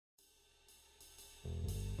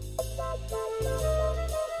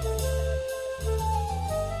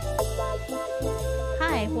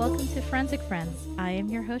Hi, welcome to Forensic Friends. I am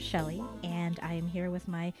your host, Shelly, and I am here with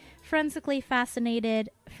my forensically fascinated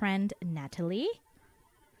friend, Natalie.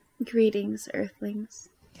 Greetings, Earthlings.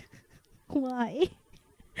 Why?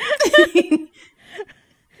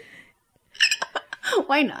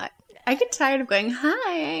 Why not? I get tired of going,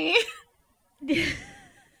 hi.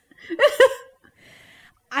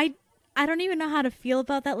 I don't even know how to feel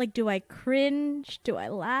about that. Like, do I cringe? Do I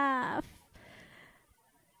laugh?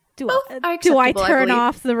 Do I turn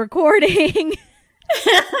off the recording?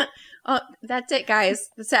 Oh, that's it, guys.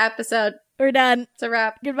 That's the episode. We're done. It's a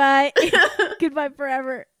wrap. Goodbye. Goodbye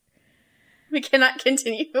forever. We cannot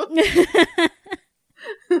continue.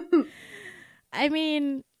 I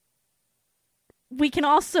mean, we can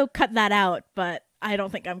also cut that out, but I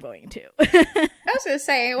don't think I'm going to. I was going to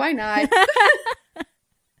say, why not?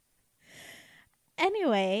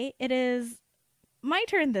 Anyway, it is my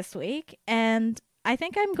turn this week, and I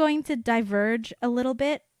think I'm going to diverge a little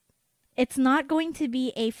bit. It's not going to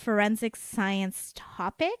be a forensic science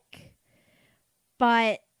topic,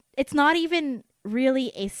 but it's not even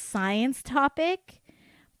really a science topic,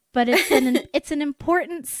 but it's an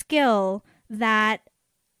important skill that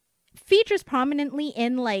features prominently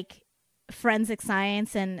in like forensic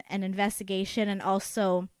science and investigation, and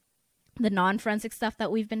also the non-forensic stuff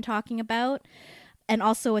that we've been talking about. And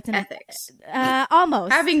also it's an ethics.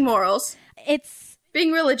 Almost. Having morals. It's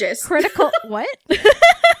being religious. Critical. What?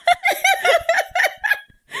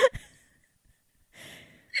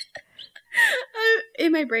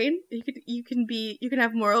 In my brain, you can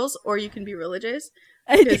have morals or you can be religious.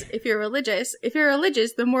 Because if you're religious,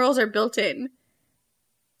 the morals are built in.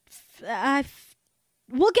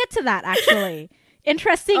 We'll get to that, actually.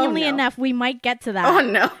 Interestingly enough, we might get to that. Oh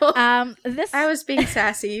no! I was being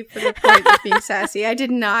sassy for the point of being sassy. I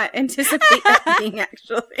did not anticipate that being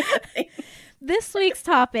actually a thing. This week's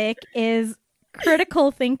topic is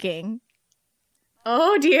critical thinking.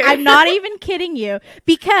 Oh dear! I'm not even kidding you,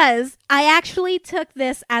 because I actually took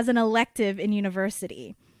this as an elective in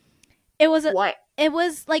university. It was what? It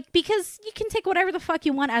was like, because you can take whatever the fuck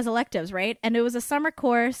you want as electives, right? And it was a summer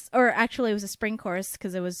course, or actually it was a spring course,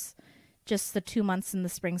 because it was just the 2 months in the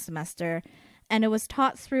spring semester, and it was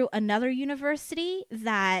taught through another university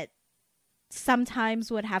that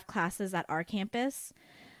sometimes would have classes at our campus.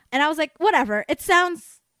 And I was like, whatever, it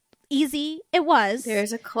sounds easy. It was.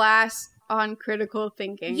 There's a class on critical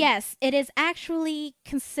thinking. Yes, it is actually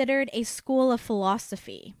considered a school of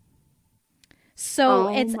philosophy. So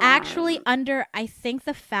it's actually under, I think,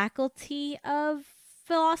 the faculty of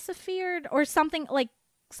philosophy or something, like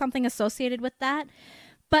something associated with that.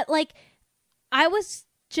 But like, I was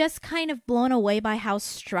just kind of blown away by how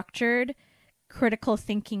structured critical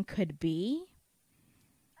thinking could be.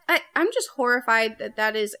 I'm just horrified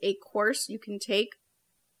that is a course you can take.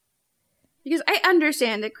 Because I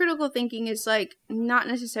understand that critical thinking is like not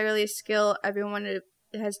necessarily a skill everyone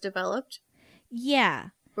has developed. Yeah.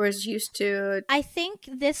 Or is used to. I think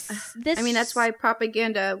this I mean, that's why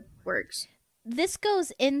propaganda works. This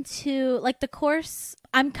goes into like the course.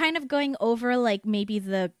 I'm kind of going over like maybe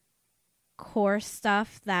the core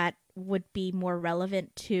stuff that would be more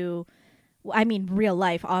relevant to, I mean, real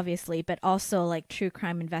life, obviously, but also like true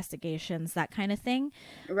crime investigations, that kind of thing.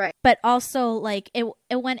 Right. But also like it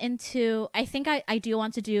went into, I think I do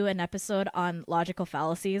want to do an episode on logical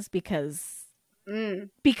fallacies because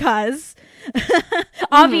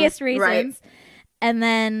obvious reasons. Right. And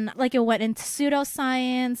then like it went into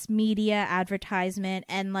pseudoscience, media, advertisement,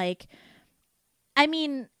 and like, I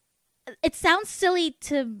mean, it sounds silly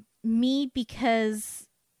to me because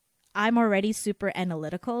I'm already super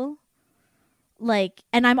analytical. Like,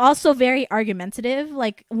 and I'm also very argumentative.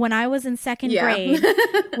 Like when I was in second grade,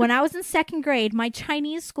 my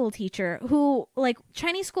Chinese school teacher, who like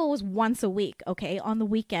Chinese school was once a week. Okay. On the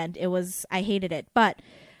weekend, I hated it. But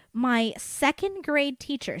my second grade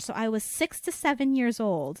teacher, so I was 6 to 7 years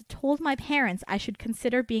old, told my parents I should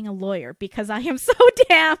consider being a lawyer because I am so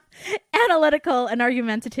damn analytical and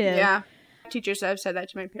argumentative. Yeah. Teachers have said that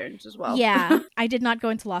to my parents as well. Yeah. I did not go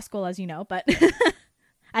into law school, as you know, but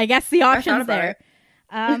I guess the option's there.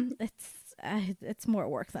 It's more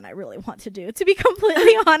work than I really want to do, to be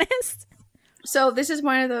completely honest. So this is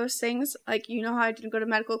one of those things, like, you know how I didn't go to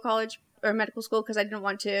medical college or medical school because I didn't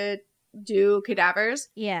want to do cadavers?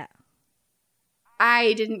 Yeah.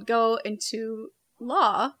 I didn't go into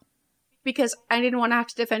law because I didn't want to have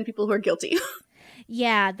to defend people who are guilty.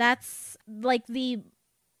 Yeah, that's like the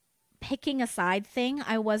picking a side thing.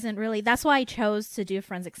 I wasn't really, that's why I chose to do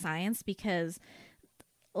forensic science, because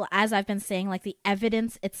as I've been saying, like the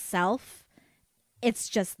evidence itself, it's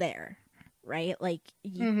just there, right? Like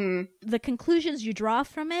the conclusions you draw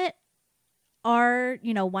from it are,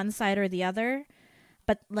 you know, one side or the other,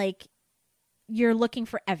 but like you're looking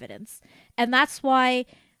for evidence. And that's why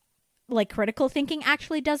like critical thinking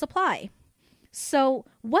actually does apply. So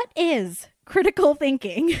what is critical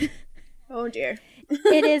thinking? Oh dear.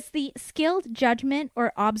 It is the skilled judgment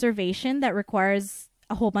or observation that requires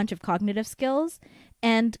a whole bunch of cognitive skills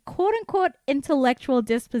and quote unquote intellectual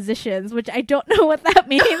dispositions, which I don't know what that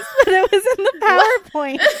means, but it was in the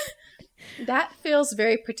PowerPoint. That feels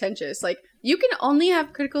very pretentious. Like, you can only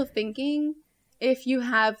have critical thinking if you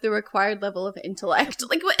have the required level of intellect.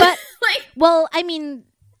 Like, what? But, like, well, I mean,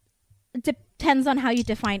 it depends on how you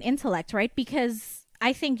define intellect, right? Because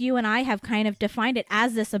I think you and I have kind of defined it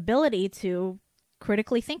as this ability to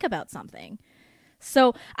critically think about something.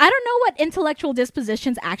 So I don't know what intellectual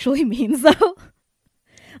dispositions actually means, though.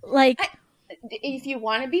 Like, if you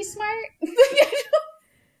want to be smart,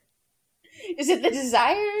 is it the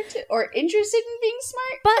desire to, or interested in being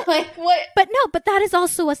smart? But like, what? But no, but that is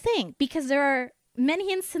also a thing, because there are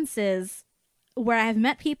many instances where I've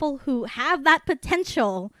met people who have that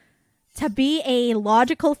potential to be a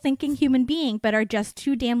logical thinking human being, but are just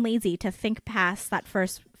too damn lazy to think past that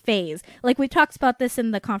first phase. Like, we talked about this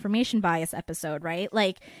in the confirmation bias episode, right?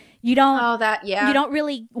 Like, you don't you don't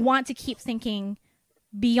really want to keep thinking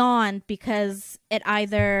beyond, because it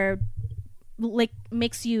either like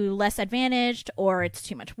makes you less advantaged or it's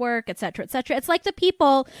too much work, etc., etc. It's like the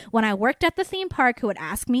people when I worked at the theme park who would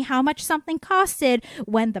ask me how much something costed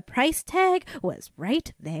when the price tag was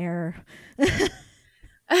right there.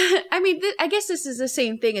 I mean, I guess this is the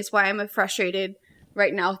same thing as why I'm frustrated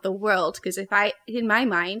right now with the world, because in my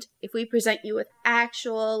mind, if we present you with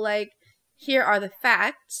actual, like, here are the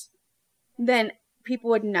facts, then people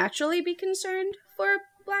would naturally be concerned for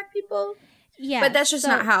Black people. Yeah, but that's just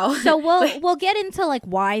not how. So we'll get into like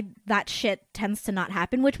why that shit tends to not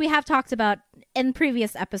happen, which we have talked about in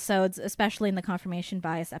previous episodes, especially in the confirmation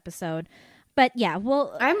bias episode. But yeah,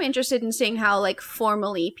 I'm interested in seeing how, like,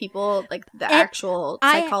 formally people, like, actual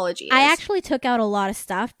psychology is. I actually took out a lot of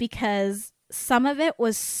stuff because some of it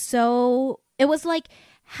was it was like,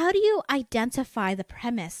 how do you identify the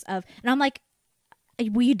premise of, and I'm like,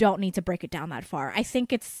 we don't need to break it down that far. I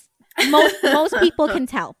think it's, most people can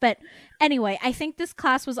tell. But anyway, I think this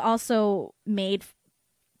class was also made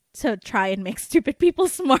to try and make stupid people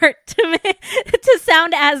smart, to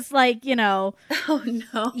sound as, like, you know. Oh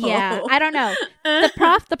no. Yeah, I don't know.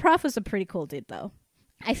 The prof was a pretty cool dude, though.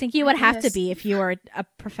 I think you would have to be if you were a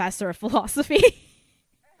professor of philosophy.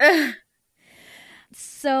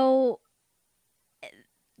 So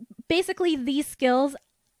basically, these skills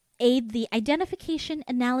aid the identification,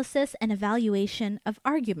 analysis, and evaluation of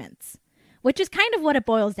arguments, which is kind of what it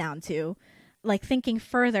boils down to, like thinking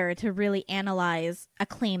further to really analyze a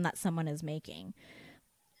claim that someone is making.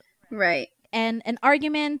 Right. And an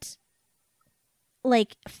argument,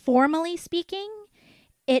 like, formally speaking,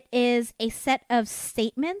 it is a set of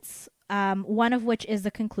statements, one of which is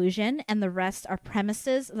the conclusion, and the rest are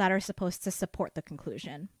premises that are supposed to support the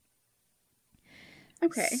conclusion.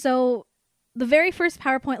 Okay. So the very first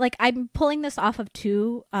PowerPoint, like, I'm pulling this off of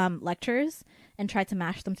 2 lectures and tried to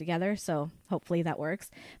mash them together, so hopefully that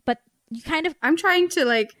works. But you kind of... I'm trying to,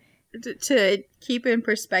 like, to keep in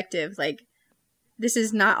perspective, like, this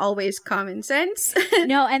is not always common sense.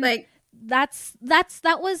 No, and like, that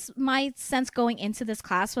was my sense going into this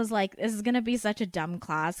class, was like, this is gonna be such a dumb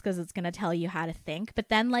class because it's gonna tell you how to think. But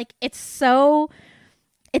then, like, it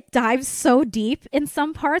dives so deep in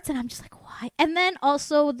some parts, and I'm just like, why? And then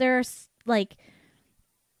also there's like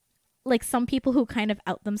some people who kind of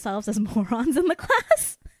out themselves as morons in the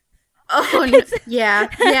class. Oh no.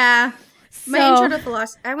 yeah. So, my intro to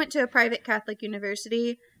philosophy, I went to a private Catholic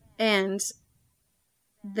university, and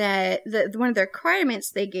the one of the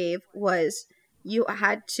requirements they gave was you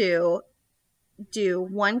had to do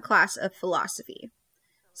one class of philosophy.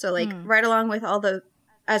 So, like, right along with all the,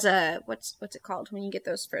 as a, what's it called when you get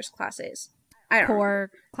those first classes? I don't know.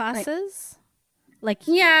 Core classes? Like,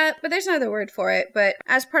 yeah, but there's another word for it. But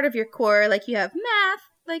as part of your core, like, you have math,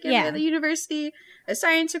 like every other university, a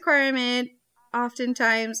science requirement.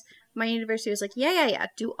 Oftentimes, my university was like, yeah,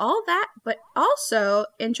 do all that, but also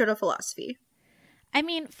intro to philosophy. I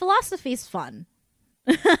mean, philosophy's fun.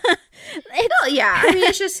 Well, yeah. I mean,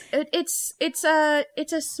 it's just it's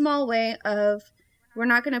a small way of, we're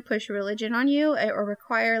not going to push religion on you or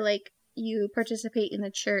require, like, you participate in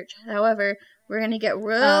the church. However, we're going to get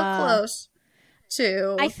real close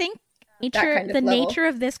to, I think The nature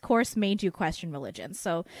of this course made you question religion.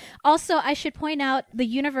 So also I should point out the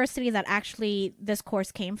university that actually this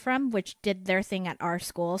course came from, which did their thing at our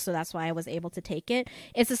school, so that's why I was able to take it.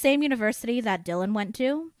 It's the same university that Dylan went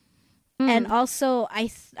to. And also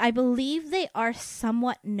I believe they are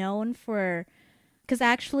somewhat known for, because I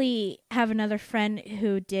actually have another friend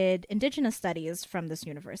who did Indigenous studies from this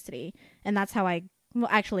university, and that's how I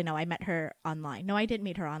met her online. No, I didn't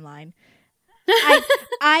meet her online.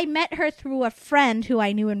 I met her through a friend who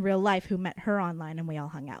I knew in real life who met her online, and we all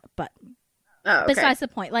hung out. But besides the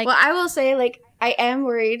point, like, well, I will say, like, I am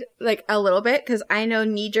worried, like, a little bit, because I know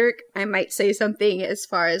knee jerk, I might say something as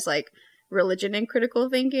far as like religion and critical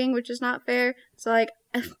thinking, which is not fair. So, like,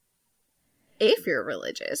 if you're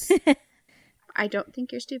religious, I don't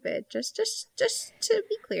think you're stupid. Just to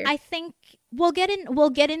be clear, I think we'll get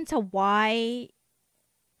into why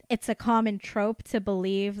it's a common trope to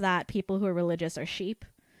believe that people who are religious are sheep,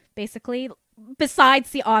 basically.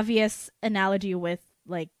 Besides the obvious analogy with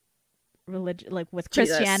like religion, like with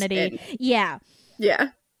Christianity, yeah.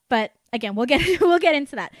 But again, we'll get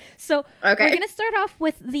into that. So we're gonna start off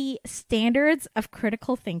with the standards of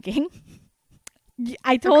critical thinking.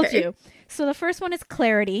 I told you. So the first one is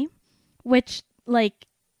clarity, which, like,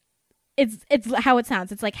 it's how it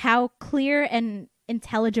sounds. It's like, how clear and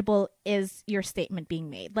intelligible is your statement being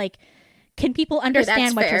made? Like, can people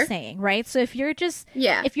understand what you're saying, right? So if you're just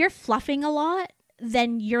if you're fluffing a lot,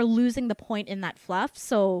 then you're losing the point in that fluff.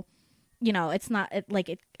 So, you know, it's not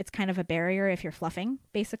it's kind of a barrier if you're fluffing,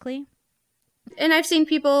 basically. And I've seen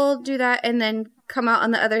people do that and then come out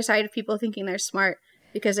on the other side of people thinking they're smart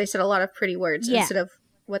because they said a lot of pretty words instead of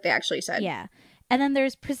what they actually said. Yeah. And then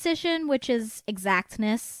there's precision, which is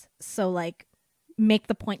exactness. So, like, make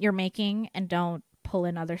the point you're making and don't pull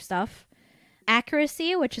in other stuff.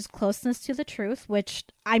 Accuracy, which is closeness to the truth, which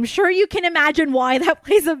I'm sure you can imagine why that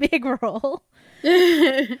plays a big role.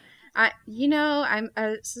 I'm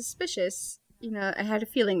suspicious. I had a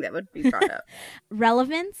feeling that would be brought up.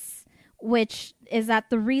 Relevance, which is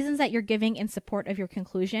that the reasons that you're giving in support of your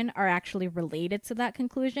conclusion are actually related to that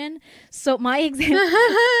conclusion. So my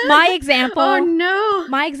example, oh no,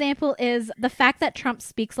 my example is the fact that Trump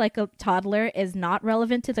speaks like a toddler is not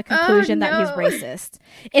relevant to the conclusion that he's racist.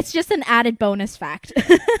 It's just an added bonus fact.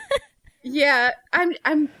 Yeah,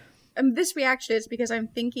 I'm this reaction is because I'm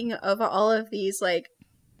thinking of all of these like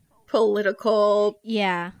political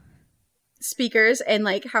speakers and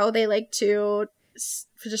like how they like to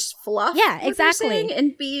just fluff exactly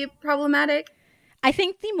and be problematic. I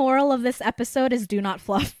think the moral of this episode is do not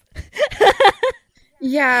fluff.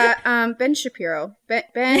 Ben Shapiro.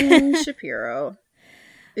 Ben Shapiro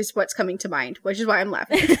is what's coming to mind, which is why I'm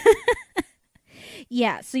laughing.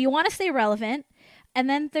 Yeah, so you want to stay relevant. And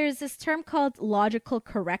then there's this term called logical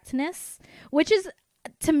correctness, which is,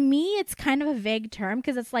 to me, it's kind of a vague term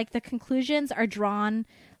because it's like the conclusions are drawn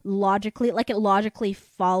logically, like it logically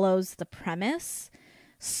follows the premise.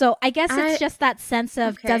 So I guess it's just that sense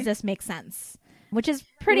of, does this make sense? Which is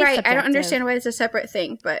pretty subjective. I don't understand why it's a separate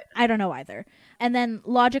thing, but I don't know either. And then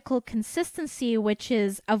logical consistency, which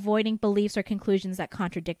is avoiding beliefs or conclusions that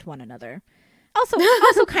contradict one another.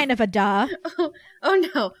 Also kind of a duh. Oh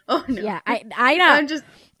no. Yeah, I know.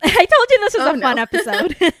 I told you this was a fun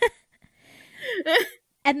episode.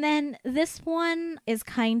 And then this one is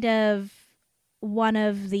kind of one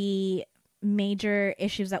of the major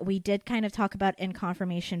issues that we did kind of talk about in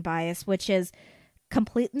confirmation bias, which is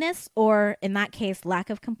completeness, or in that case, lack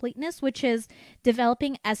of completeness, which is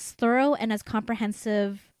developing as thorough and as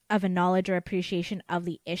comprehensive of a knowledge or appreciation of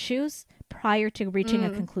the issues prior to reaching a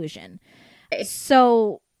conclusion.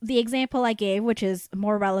 So the example I gave, which is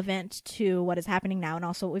more relevant to what is happening now and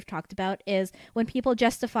also what we've talked about, is when people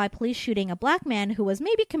justify police shooting a black man who was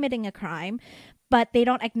maybe committing a crime, but they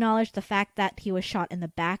don't acknowledge the fact that he was shot in the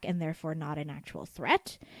back and therefore not an actual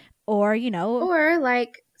threat. Or, Or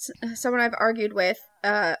like someone I've argued with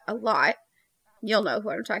a lot, you'll know who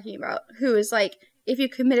I'm talking about, who is like, if you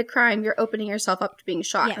commit a crime, you're opening yourself up to being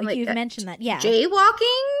shot. Yeah, like you've mentioned that. Yeah.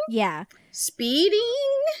 Jaywalking? Yeah. Speeding?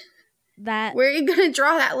 That, where are you gonna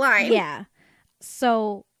draw that line? Yeah.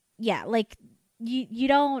 So yeah, like you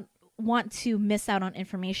don't want to miss out on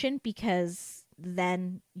information because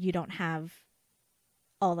then you don't have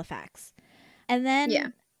all the facts. And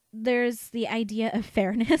then there's the idea of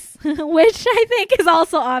fairness, which I think is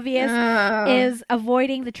also obvious, is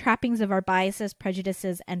avoiding the trappings of our biases,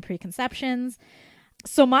 prejudices, and preconceptions.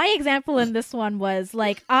 So my example in this one was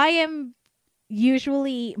like, I am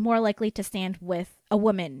usually more likely to stand with a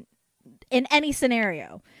woman in any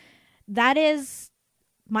scenario. That is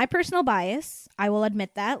my personal bias. I will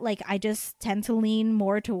admit that. Like, I just tend to lean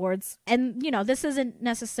more towards, and, you know, this isn't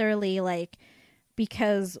necessarily like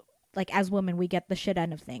because, like, as women, we get the shit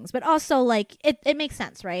end of things, but also, like, it makes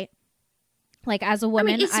sense, right? Like, as a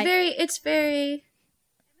woman, it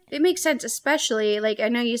makes sense, especially, like, I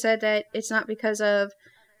know you said that it's not because of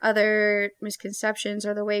other misconceptions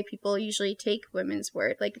or the way people usually take women's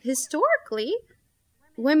word. Like, historically,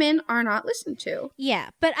 women are not listened to. Yeah,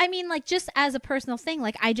 but I mean, like, just as a personal thing,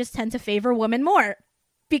 like, I just tend to favor women more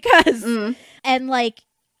because, and, like,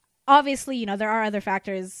 obviously, you know, there are other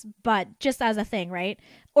factors, but just as a thing, right?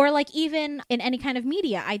 Or, like, even in any kind of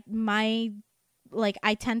media, I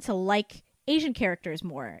tend to like Asian characters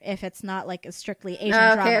more if it's not, like, a strictly Asian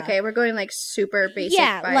drama. Okay, we're going, like, super basic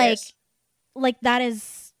bias. like that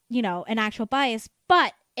is, you know, an actual bias,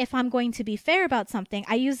 but if I'm going to be fair about something,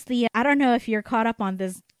 I use I don't know if you're caught up on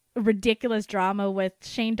this ridiculous drama with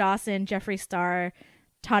Shane Dawson, Jeffree Star,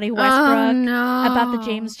 Toddy Westbrook about the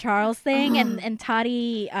James Charles thing, and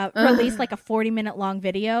Toddy released like a 40-minute long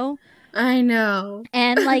video. I know.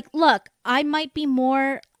 And like, look, I might be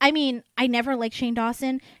more, I mean, I never liked Shane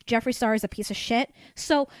Dawson. Jeffree Star is a piece of shit.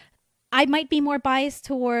 So I might be more biased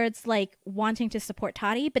towards like wanting to support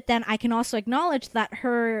Toddy, but then I can also acknowledge that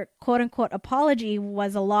her quote unquote apology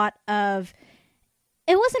was a lot of,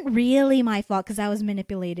 it wasn't really my fault because I was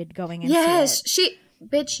manipulated going into it.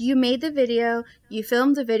 Bitch, you made the video, you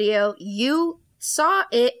filmed the video, you saw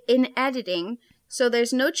it in editing, so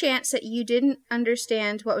there's no chance that you didn't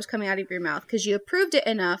understand what was coming out of your mouth because you approved it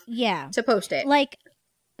enough to post it. Like,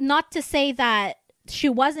 not to say that she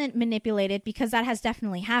wasn't manipulated, because that has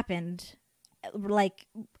definitely happened, like,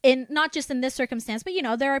 in not just in this circumstance, but, you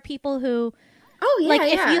know, there are people who,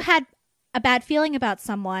 if you had a bad feeling about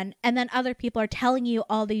someone and then other people are telling you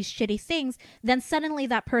all these shitty things, then suddenly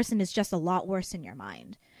that person is just a lot worse in your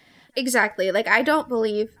mind. Exactly. Like, I don't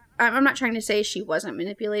believe, I'm not trying to say she wasn't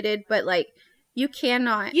manipulated, but like, you can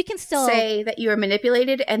still say that you were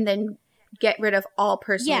manipulated and then get rid of all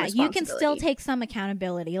personal responsibility. You can still take some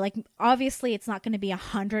accountability. Like, obviously it's not going to be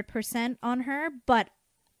 100% on her, but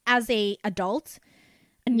as a adult,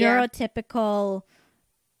 a neurotypical,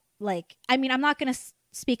 like, I mean, I'm not going to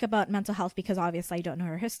speak about mental health because obviously I don't know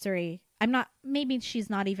her history. Maybe she's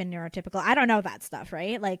not even neurotypical. I don't know that stuff,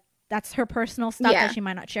 right? Like, that's her personal stuff that she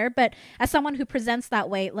might not share. But as someone who presents that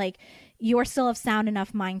way, like, you're still of sound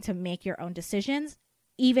enough mind to make your own decisions,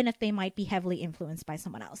 even if they might be heavily influenced by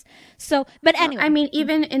someone else. So, but anyway. I mean,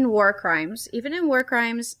 even in war crimes,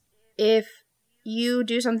 if you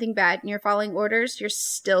do something bad and you're following orders, you're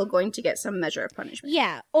still going to get some measure of punishment.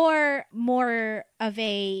 Yeah, or more of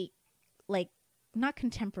a, like, not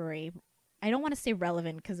contemporary. I don't want to say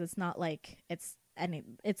relevant because it's not like it's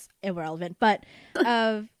irrelevant, but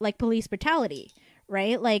of like police brutality,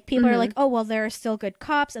 right? Like, people are like, oh, well, there are still good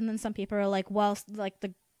cops, and then some people are like, well, like,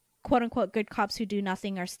 the quote unquote good cops who do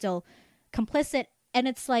nothing are still complicit. And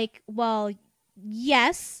it's like, well,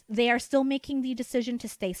 yes, they are still making the decision to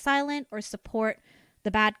stay silent or support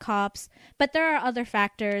the bad cops, but there are other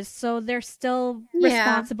factors, so they're still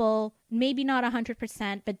responsible. Maybe not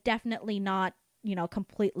 100%, but definitely not, you know,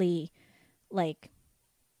 completely, like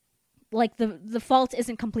the fault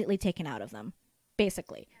isn't completely taken out of them,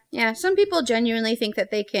 basically. Yeah, some people genuinely think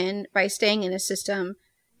that they can, by staying in a system,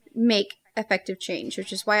 make effective change,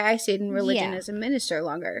 which is why I stayed in religion as a minister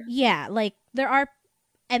longer. Yeah, like, there are,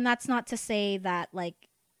 and that's not to say that, like,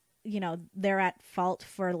 you know, they're at fault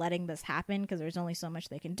for letting this happen, because there's only so much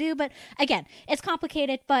they can do. But again, it's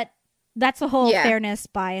complicated, but that's a whole fairness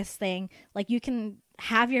bias thing. Like, you can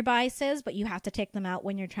have your biases, but you have to take them out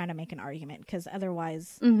when you're trying to make an argument, because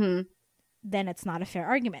otherwise then it's not a fair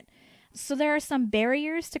argument. So there are some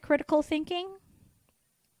barriers to critical thinking,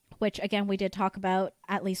 which, again, we did talk about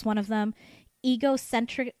at least one of them.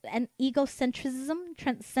 Egocentrism.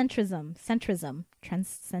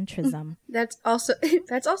 That's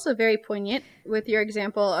also very poignant with your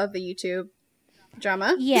example of the YouTube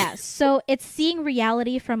drama. Yeah, so it's seeing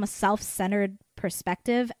reality from a self-centered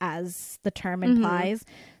perspective, as the term implies.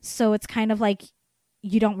 So it's kind of like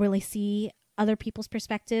you don't really see other people's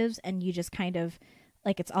perspectives, and you just kind of,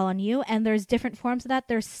 like, it's all on you. And there's different forms of that.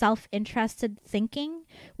 There's self-interested thinking,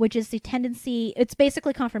 which is the tendency, it's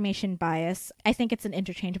basically confirmation bias. I think it's an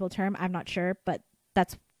interchangeable term. I'm not sure, but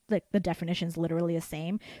that's, like, the definition is literally the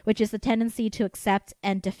same, which is the tendency to accept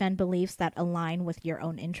and defend beliefs that align with your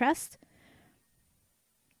own interest.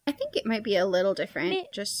 I think it might be a little different.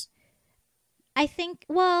 I think,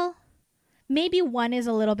 well, maybe one is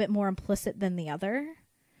a little bit more implicit than the other.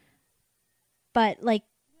 But, like...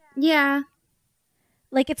 Yeah.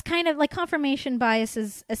 Like, it's kind of like confirmation bias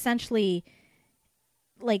is essentially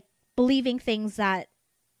like believing things that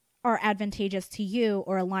are advantageous to you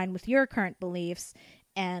or align with your current beliefs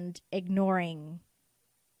and ignoring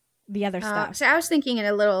the other stuff. So I was thinking in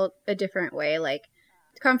a different way, like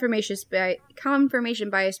confirmation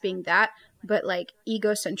bias being that, but like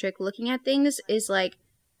egocentric looking at things is like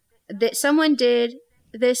that someone did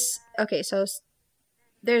this. Okay, so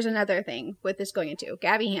there's another thing with this going into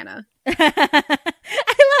Gabby Hanna. I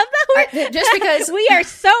love that just because we are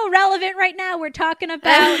so relevant right now. We're talking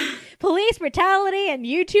about police brutality and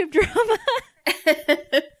YouTube drama.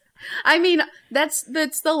 I mean, that's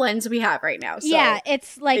the lens we have right now. So yeah,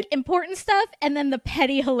 it's like important stuff and then the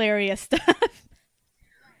petty hilarious stuff.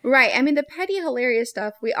 Right. I mean, the petty hilarious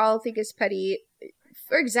stuff we all think is petty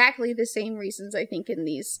for exactly the same reasons, I think, in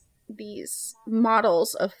these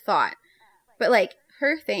models of thought. But like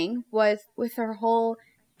her thing was with her whole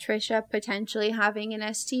Trisha potentially having an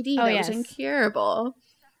STD that was incurable.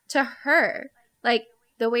 To her, like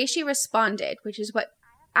the way she responded, which is what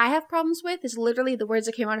I have problems with, is literally the words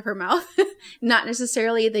that came out of her mouth, not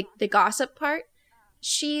necessarily the gossip part.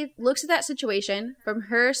 She looks at that situation from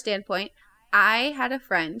her standpoint. I had a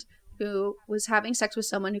friend who was having sex with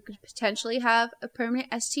someone who could potentially have a permanent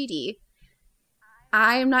STD.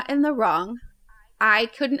 I am not in the wrong. I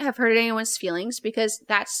couldn't have hurt anyone's feelings because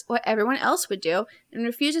that's what everyone else would do, and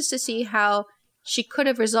refuses to see how she could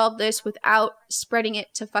have resolved this without spreading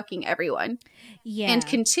it to fucking everyone. Yeah. And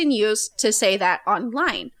continues to say that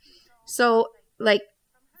online. So, like,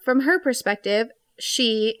 from her perspective,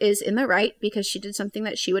 she is in the right because she did something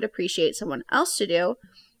that she would appreciate someone else to do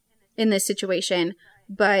in this situation,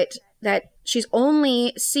 but that she's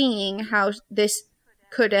only seeing how this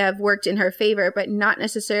could have worked in her favor, but not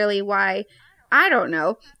necessarily why, I don't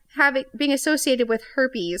know, being associated with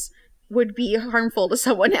herpes would be harmful to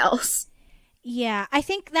someone else. Yeah, I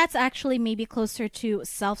think that's actually maybe closer to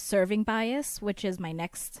self-serving bias, which is my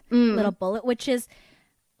next little bullet, which is,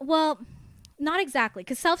 well, not exactly,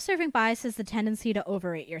 because self-serving bias is the tendency to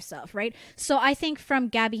overrate yourself, right? So I think from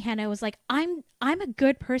Gabby Hanna, it was like, I'm a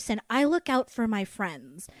good person. I look out for my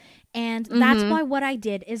friends. And that's why what I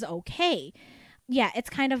did is okay. Yeah,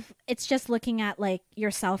 it's just looking at like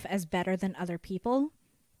yourself as better than other people.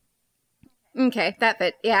 Okay, that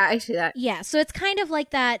fit. Yeah, I see that. Yeah, so it's kind of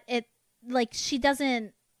like that. Like she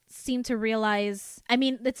doesn't seem to realize. I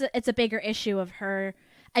mean, it's a bigger issue of her.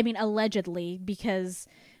 I mean, allegedly, because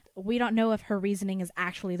we don't know if her reasoning is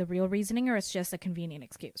actually the real reasoning or it's just a convenient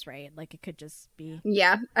excuse, right? Like it could just be.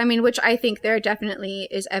 Yeah, I mean, which I think there definitely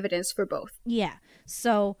is evidence for both. Yeah.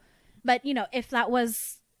 So, but you know, if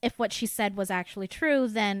what she said was actually true,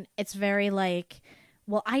 then it's very like,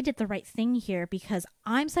 well, I did the right thing here because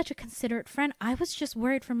I'm such a considerate friend. I was just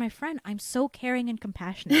worried for my friend. I'm so caring and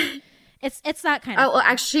compassionate. It's that kind of thing. Well,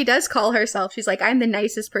 actually, she does call herself. She's like, I'm the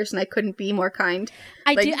nicest person. I couldn't be more kind.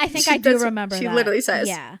 I think I do remember that. She literally says.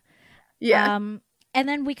 Yeah. Yeah. And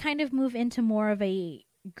then we kind of move into more of a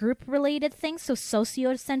group-related thing. So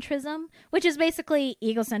sociocentrism, which is basically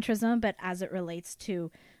egocentrism, but as it relates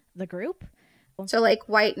to the group. So like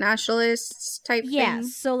white nationalists type thing? Yeah,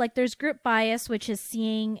 so like there's group bias, which is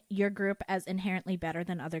seeing your group as inherently better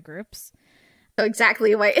than other groups. So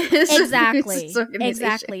exactly what is.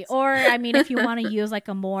 Exactly. Or, I mean, if you want to use like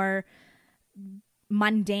a more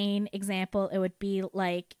mundane example, it would be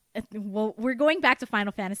like, well, we're going back to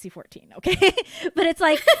Final Fantasy 14, okay? But it's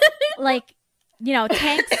like, you know,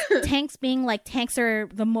 tanks being like, tanks are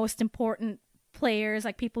the most important players,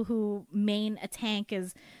 like people who main a tank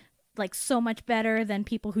is like so much better than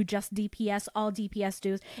people who just DPS, all DPS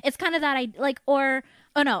dudes. It's kind of that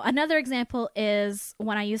another example is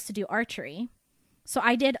when I used to do archery. So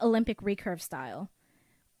I did Olympic recurve style,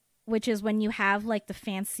 which is when you have like the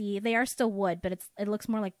fancy, they are still wood, but it looks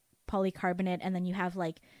more like polycarbonate, and then you have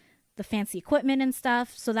like the fancy equipment and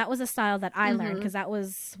stuff. So that was a style that I learned because that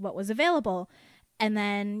was what was available. And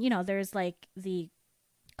then, you know, there's like the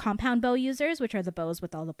compound bow users, which are the bows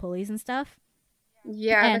with all the pulleys and stuff.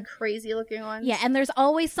 Yeah, the crazy looking ones. Yeah, and there's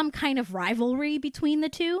always some kind of rivalry between the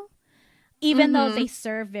two, even though they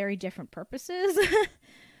serve very different purposes.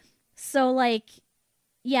 So, like,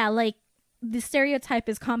 yeah, like, the stereotype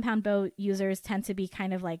is compound bow users tend to be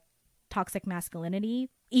kind of, like, toxic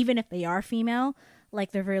masculinity, even if they are female.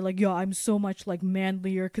 Like, they're very like, yeah, I'm so much, like,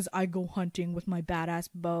 manlier because I go hunting with my badass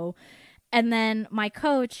bow. And then my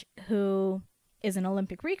coach, who is an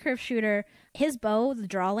Olympic recurve shooter, his bow, the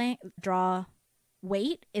draw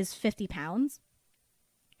weight is 50 pounds.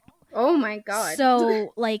 Oh my god.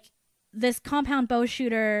 So like this compound bow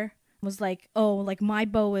shooter was like, oh, like my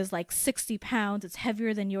bow is like 60 pounds, it's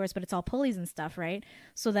heavier than yours, but it's all pulleys and stuff, right?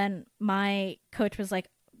 So then my coach was like,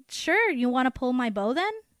 sure, you want to pull my bow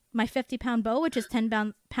then? my 50-pound bow, which is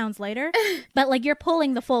 10 pounds lighter, but like you're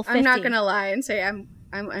pulling the full 50. I'm not gonna lie and say I'm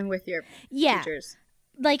with your teachers.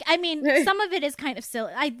 Like, I mean, some of it is kind of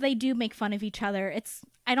silly. They do make fun of each other.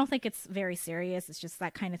 I don't think it's very serious. It's just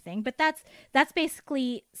that kind of thing. But that's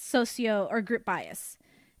basically socio or group bias.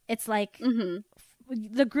 It's like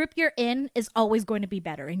the group you're in is always going to be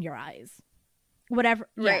better in your eyes. Whatever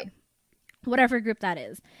group that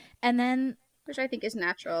is. And then, which I think is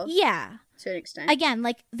natural. Yeah. To an extent. Again,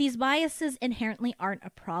 like, these biases inherently aren't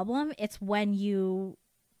a problem. It's when you,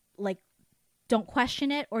 like, don't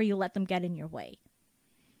question it or you let them get in your way.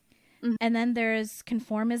 And then there's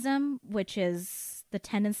conformism, which is the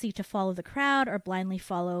tendency to follow the crowd or blindly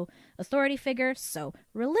follow authority figures. So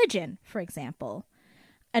religion, for example.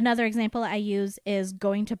 Another example I use is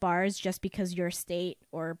going to bars just because your state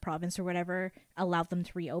or province or whatever allowed them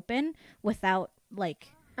to reopen without, like,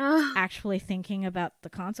 actually thinking about the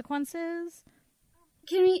consequences.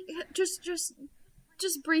 Can we just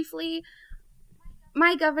briefly?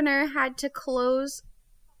 My governor had to close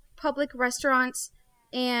public restaurants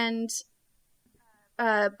and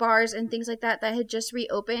bars and things like that had just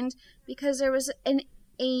reopened because there was an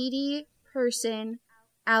 80-person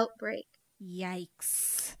outbreak.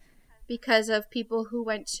 Yikes. Because of people who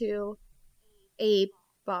went to a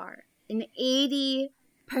bar. An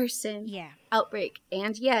 80-person outbreak.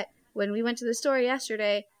 And yet, when we went to the store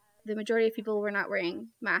yesterday, the majority of people were not wearing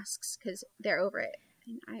masks because they're over it.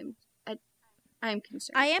 And I'm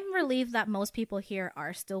concerned. I am relieved that most people here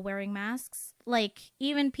are still wearing masks. Like,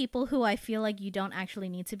 even people who I feel like you don't actually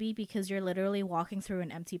need to be because you're literally walking through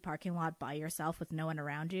an empty parking lot by yourself with no one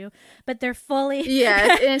around you. But they're fully...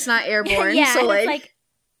 Yeah, and it's not airborne. Yeah, so it's like,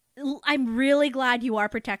 I'm really glad you are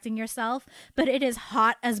protecting yourself, but it is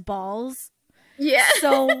hot as balls. Yeah.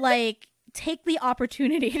 So, like, take the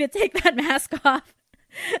opportunity to take that mask off.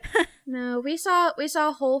 No, we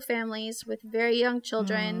saw whole families with very young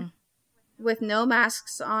children with no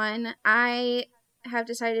masks on. I have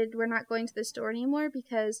decided we're not going to the store anymore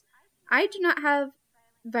because I do not have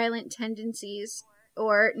violent tendencies,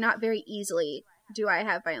 or not very easily do I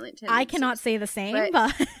have violent tendencies. I cannot say the same,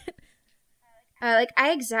 but like,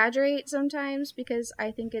 I exaggerate sometimes because I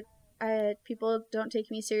think people don't take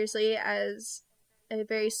me seriously as a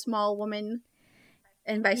very small woman,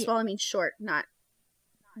 and by small I mean short, not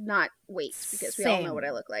weight, because we all know what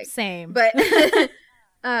I look like. Same. But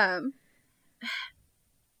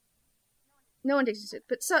no one takes it.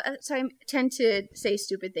 But so I tend to say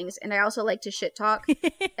stupid things, and I also like to shit talk.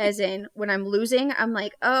 As in, when I'm losing, I'm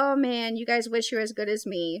like, "Oh man, you guys wish you were as good as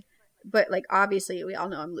me." But like, obviously, we all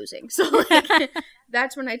know I'm losing, so like,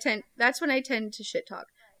 that's when I tend to shit talk.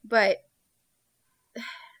 But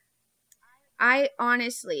I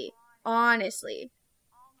honestly,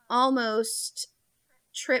 almost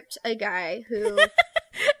tripped a guy who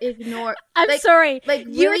ignored. I'm sorry. Like,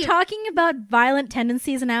 you really, were talking about violent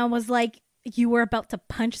tendencies, and I was like, you were about to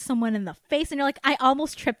punch someone in the face, and you're like, I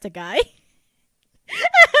almost tripped a guy.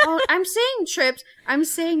 I'm saying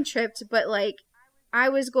tripped, but like, I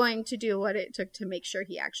was going to do what it took to make sure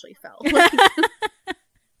he actually fell. Like,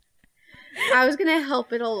 I was gonna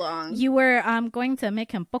help it along. You were going to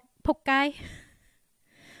make him poke guy.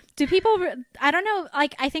 Do people? I don't know.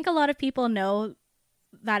 Like, I think a lot of people know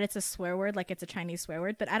that it's a swear word, like it's a Chinese swear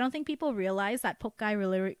word, but I don't think people realize that poke guy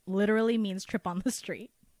literally means trip on the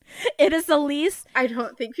street. It is the least. I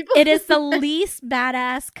don't think people. It is the least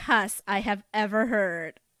badass cuss I have ever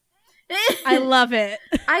heard. I love it.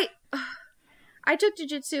 I took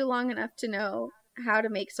jiu-jitsu long enough to know how to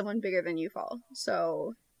make someone bigger than you fall.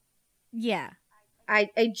 So yeah, I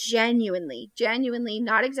genuinely,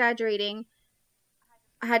 not exaggerating,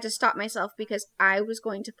 I had to stop myself because I was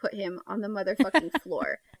going to put him on the motherfucking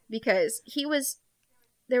floor, because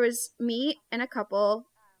there was me and a couple.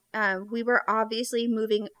 We were obviously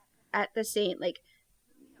moving at the same, like,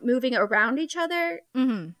 moving around each other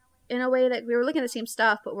in a way that we were looking at the same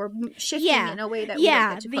stuff, but we're shifting in a way that we didn't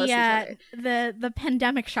get too close to each other. The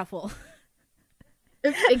pandemic shuffle.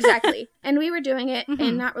 Exactly. And we were doing it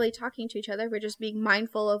and not really talking to each other. We're just being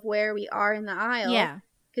mindful of where we are in the aisle. Yeah.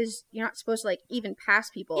 Because you're not supposed to, like, even pass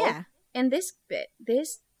people. Yeah. And this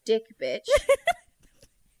dick bitch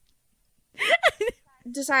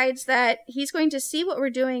decides that he's going to see what we're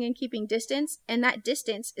doing and keeping distance, and that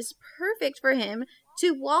distance is perfect for him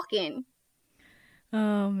to walk in.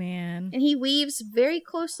 Oh, man. And he weaves very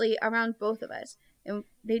closely around both of us. And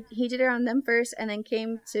he did it around them first, and then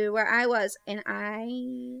came to where I was, and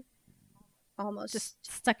I almost just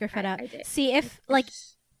stuck your foot out. I did. See, if, like,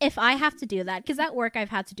 if I have to do that, because at work I've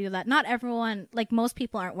had to do that. Not everyone, like most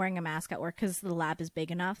people aren't wearing a mask at work because the lab is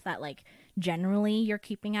big enough that like generally you're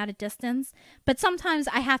keeping at a distance. But sometimes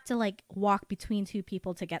I have to like walk between two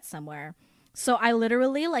people to get somewhere. So I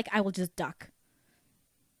literally like I will just duck.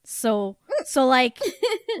 So like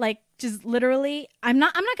just literally I'm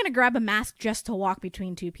not gonna grab a mask just to walk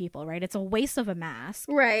between two people, right? It's a waste of a mask.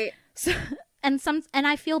 Right. So and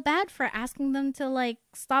I feel bad for asking them to like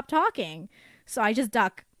stop talking. So I just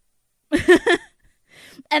duck.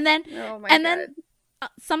 and then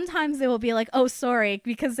sometimes they will be like, "Oh, sorry,"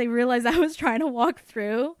 because they realize I was trying to walk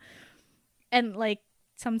through. And like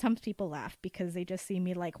sometimes people laugh because they just see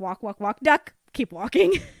me like walk, duck, keep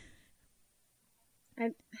walking.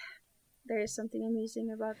 There is something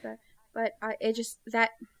amusing about that, but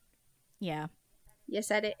Yeah. You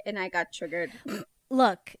said it and I got triggered.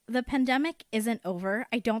 Look, the pandemic isn't over.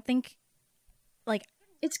 I don't think like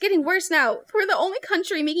it's getting worse now. We're the only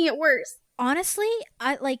country making it worse. Honestly,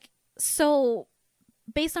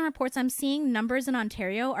 based on reports I'm seeing, numbers in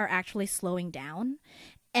Ontario are actually slowing down.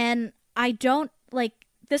 And I don't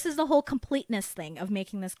this is the whole completeness thing of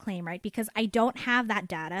making this claim, right? Because I don't have that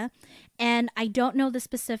data and I don't know the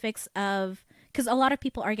specifics of, because a lot of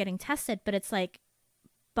people are getting tested, but it's like,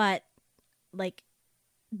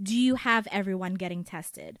 do you have everyone getting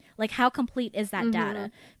tested? Like, how complete is that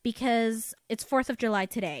data? Because it's 4th of July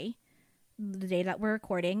today, the day that we're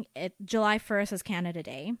recording. July 1st is Canada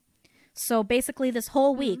Day. So basically this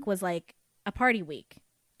whole week was like a party week,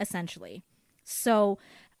 essentially. So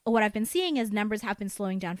what I've been seeing is numbers have been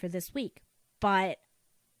slowing down for this week. But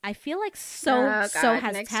I feel like so has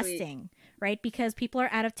testing, week. Right? Because people are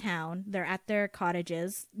out of town. They're at their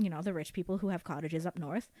cottages, the rich people who have cottages up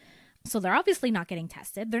north. So they're obviously not getting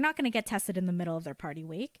tested. They're not going to get tested in the middle of their party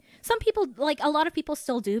week. Some people, a lot of people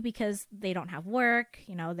still do because they don't have work.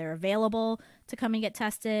 They're available to come and get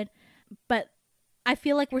tested. But I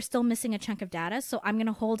feel like we're still missing a chunk of data. So I'm going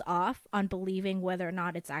to hold off on believing whether or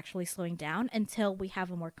not it's actually slowing down until we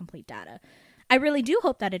have a more complete data. I really do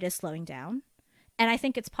hope that it is slowing down. And I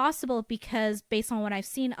think it's possible because based on what I've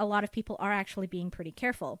seen, a lot of people are actually being pretty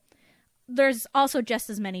careful. There's also just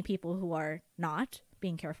as many people who are not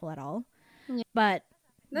being careful at all. Yeah. But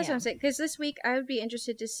that's what I'm saying, because this week I would be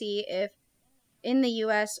interested to see if in the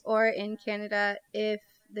US or in Canada, if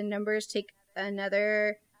the numbers take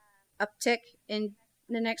another uptick in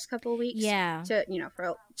the next couple of weeks to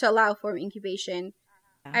to allow for incubation.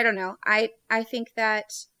 I don't know. I think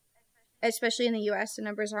that especially in the US the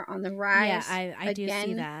numbers are on the rise. Yeah, I do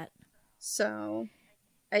see that. So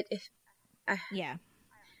I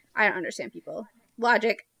don't understand people.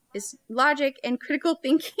 Logic and critical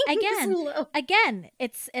thinking. Again,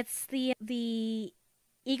 it's the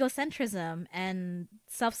egocentrism and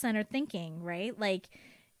self-centered thinking, right? Like,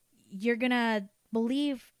 you're gonna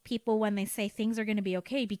believe people when they say things are gonna be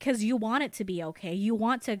okay because you want it to be okay. You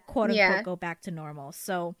want to quote unquote go back to normal.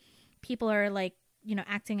 So people are like,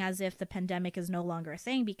 acting as if the pandemic is no longer a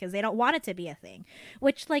thing because they don't want it to be a thing.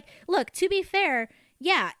 Which, look, to be fair,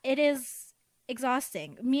 yeah, it is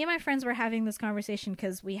exhausting. Me and my friends were having this conversation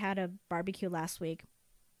because we had a barbecue last week.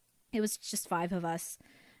 It was just 5 of us.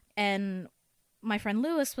 And my friend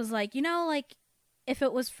Lewis was like, if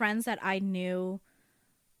it was friends that I knew,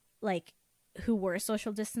 who were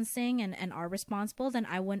social distancing and are responsible, then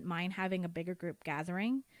I wouldn't mind having a bigger group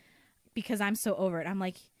gathering because I'm so over it. I'm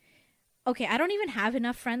like, okay, I don't even have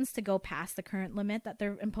enough friends to go past the current limit that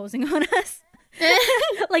they're imposing on us.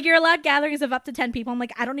 You're allowed gatherings of up to 10 people. I'm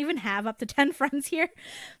like, I don't even have up to 10 friends here.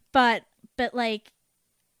 But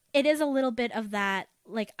it is a little bit of that,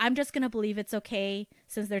 I'm just going to believe it's okay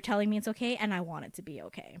since they're telling me it's okay, and I want it to be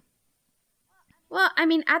okay. Well, I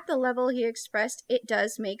mean, at the level he expressed, it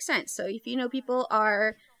does make sense. So if people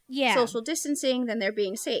are social distancing, then they're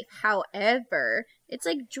being safe. However, it's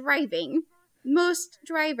like driving. Most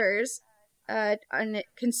drivers, on a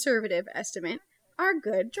conservative estimate, are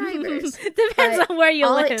good drivers. Depends on where you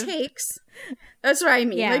live. All it takes. That's what I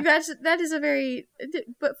mean. Yeah. That is a very.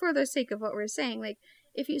 But for the sake of what we're saying,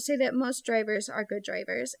 if you say that most drivers are good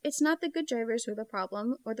drivers, it's not the good drivers who are the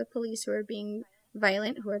problem, or the police who are being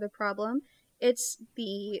violent who are the problem. It's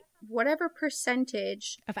the whatever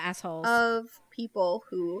percentage of assholes of people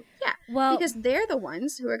who, because they're the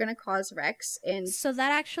ones who are going to cause wrecks. And so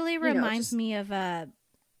that actually reminds me of an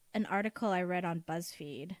article I read on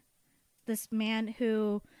BuzzFeed. This man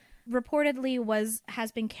who reportedly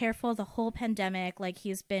has been careful the whole pandemic.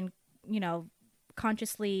 He's been,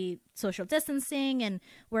 consciously social distancing and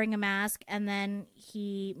wearing a mask. And then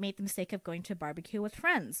he made the mistake of going to a barbecue with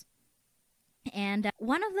friends. And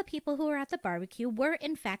one of the people who were at the barbecue were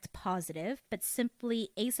in fact positive, but simply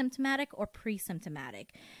asymptomatic or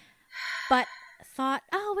pre-symptomatic. But thought,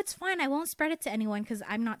 oh, it's fine. I won't spread it to anyone because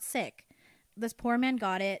I'm not sick. This poor man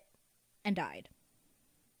got it and died.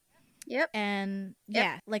 Yep. And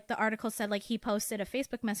yeah, like the article said, like he posted a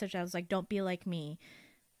Facebook message that was like, don't be like me.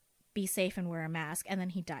 Be safe and wear a mask. And then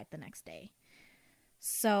he died the next day.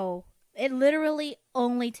 So it literally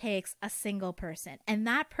only takes a single person. And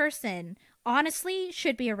that person, honestly,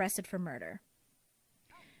 should be arrested for murder.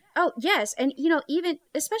 Oh, yes. And, you know, even,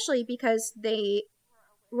 especially because they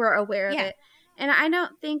were aware of it. And I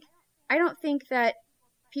don't think that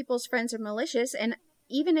people's friends are malicious. And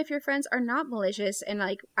even if your friends are not malicious and,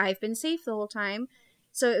 like, I've been safe the whole time,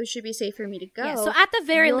 so it should be safe for me to go. Yeah, so at the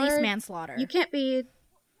very least, manslaughter. You can't be...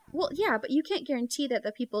 Well, yeah, but you can't guarantee that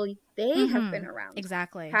the people they have been around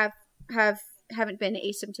exactly haven't been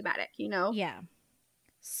asymptomatic, you know? Yeah.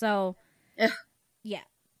 So, yeah.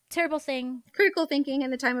 Terrible thing. Critical thinking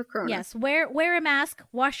in the time of Corona. Yes. Wear a mask.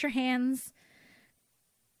 Wash your hands.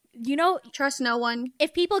 You know, trust no one.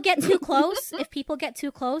 If people get too close,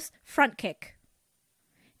 front kick.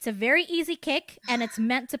 It's a very easy kick, and it's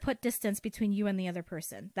meant to put distance between you and the other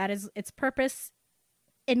person. That is its purpose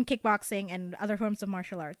in kickboxing and other forms of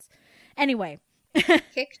martial arts. Anyway.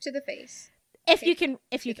 Kick to the face. If you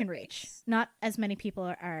can reach. Not as many people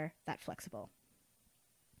are that flexible.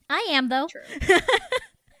 I am, though. True.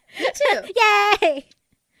 Me too. Yay!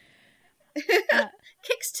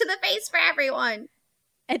 Kicks to the face for everyone.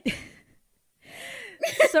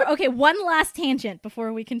 So, okay, one last tangent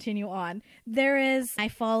before we continue on. I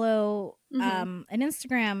follow an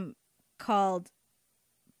Instagram called,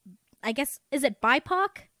 I guess, is it BIPOC?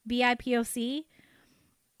 BIPOC?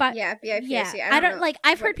 But yeah, BIPOC. Yeah, I don't like.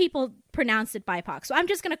 I've heard people pronounce it BIPOC, so I'm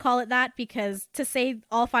just gonna call it that because to say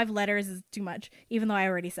all 5 letters is too much, even though I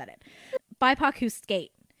already said it. BIPOC who skate,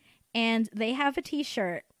 and they have a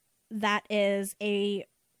T-shirt that is a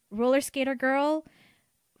roller skater girl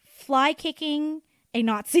fly kicking a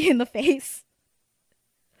Nazi in the face,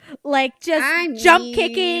 like just jump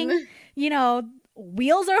kicking. You know,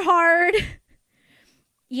 wheels are hard.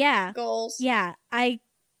 Yeah, goals. Yeah, I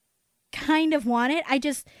kind of want it. I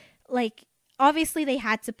just, like, obviously they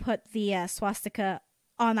had to put the swastika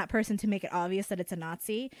on that person to make it obvious that it's a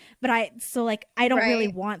Nazi, but I don't really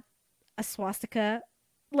want a swastika,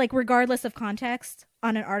 like, regardless of context,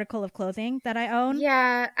 on an article of clothing that I own.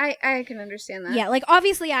 Yeah, I can understand that. Yeah, like,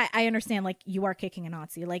 obviously I understand, like, you are kicking a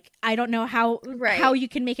Nazi. Like, I don't know how you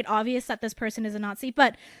can make it obvious that this person is a Nazi,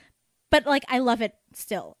 but like, I love it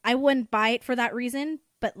still. I wouldn't buy it for that reason,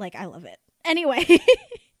 but, like, I love it. Anyway.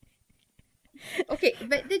 Okay,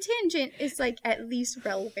 but the tangent is, like, at least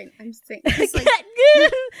relevant, I'm saying. Like,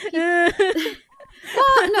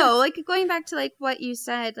 well, no, like, going back to, like, what you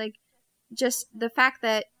said, like, just the fact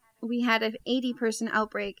that we had an 80-person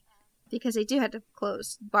outbreak because they do have to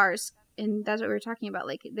close bars, and that's what we were talking about,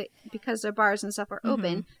 like, because their bars and stuff are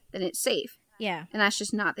open, then it's safe. Yeah. And that's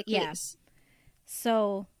just not the case. Yeah.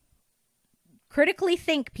 So, critically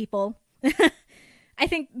think, people. I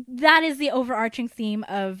think that is the overarching theme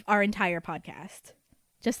of our entire podcast.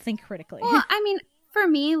 Just think critically. Well, I mean, for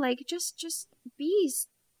me, like, just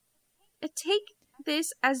take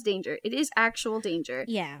this as danger. It is actual danger.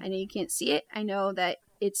 Yeah. I know you can't see it. I know that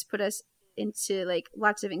it's put us into, like,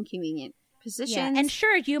 lots of inconvenient positions. Yeah. And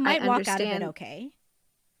sure, you might walk out of it okay.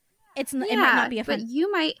 It might not be a fun... but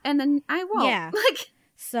you might, and then I won't. Yeah.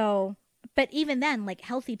 So... But even then, like,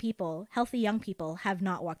 healthy young people have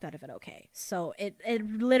not walked out of it okay. So it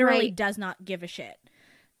literally does not give a shit.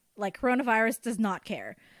 Like, coronavirus does not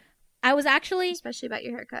care. I was actually... Especially about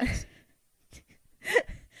your haircuts.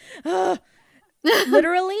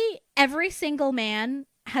 Literally, every single man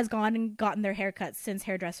has gone and gotten their haircuts since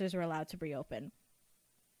hairdressers were allowed to reopen.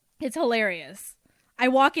 It's hilarious. I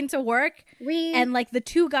walk into work, and, like, the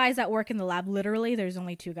 2 guys that work in the lab, literally, there's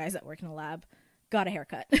only 2 guys that work in the lab, got a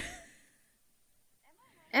haircut.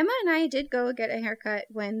 Emma and I did go get a haircut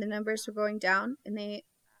when the numbers were going down, and they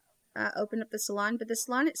opened up the salon. But the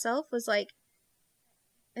salon itself was like,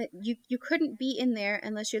 you couldn't be in there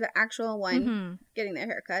unless you're the actual one getting their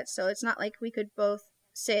haircut. So it's not like we could both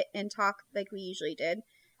sit and talk like we usually did.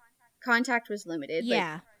 Contact was limited.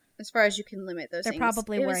 Yeah. Like, as far as you can limit those things. They're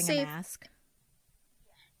probably wearing a mask.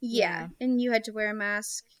 Yeah. And you had to wear a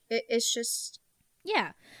mask. It's just...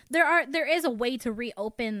 Yeah. There is a way to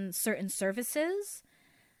reopen certain services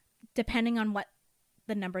depending on what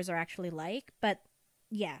the numbers are actually like, but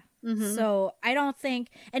yeah. So I don't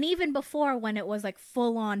think, and even before when it was like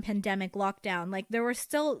full on pandemic lockdown, like there were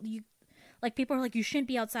still, people are like, you shouldn't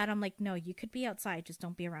be outside. I'm like, no, you could be outside, just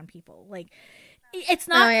don't be around people. Like, it's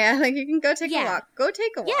not. Oh yeah, like you can go take a walk. Go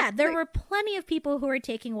take a walk. Yeah, there were plenty of people who were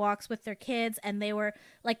taking walks with their kids, and they were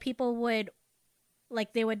like, people would,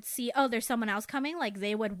 like, they would see, oh, there's someone else coming. Like,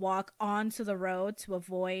 they would walk onto the road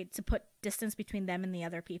to put distance between them and the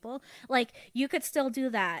other people. Like, you could still do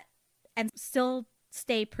that and still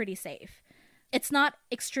stay pretty safe. It's not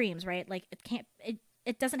extremes, right? Like,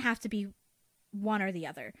 it doesn't have to be one or the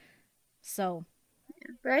other. So.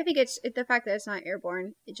 Yeah. But I think it's the fact that it's not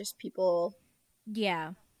airborne. It just people.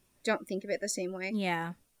 Yeah. Don't think of it the same way.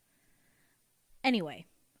 Yeah. Anyway,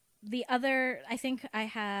 I think I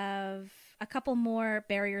have a couple more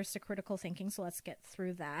barriers to critical thinking, so let's get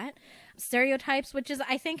through that. Stereotypes, which is,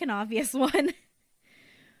 I think, an obvious one.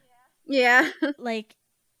 Yeah. Like,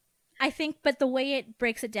 I think, but the way it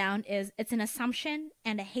breaks it down is it's an assumption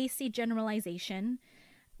and a hasty generalization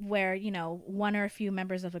where, you know, one or a few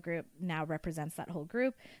members of a group now represents that whole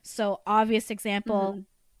group. So, obvious example,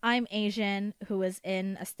 I'm Asian who is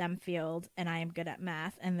in a STEM field and I am good at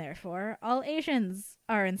math, and therefore all Asians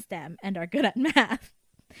are in STEM and are good at math.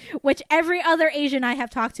 Which every other Asian I have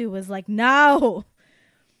talked to was like, no.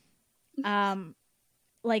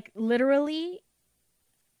 Like, literally,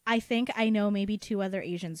 I think I know maybe 2 other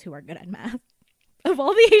Asians who are good at math. Of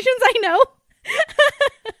all the Asians I know.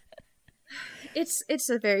 It's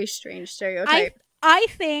a very strange stereotype. I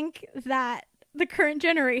think that the current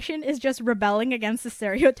generation is just rebelling against the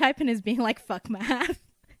stereotype and is being like, fuck math.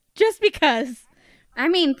 Just because. I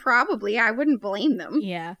mean, probably. I wouldn't blame them.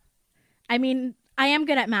 Yeah. I mean, I am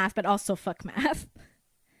good at math, but also fuck math.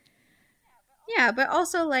 Yeah, but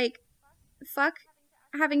also, like, fuck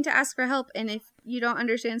having to ask for help. And if you don't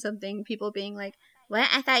understand something, people being like, what?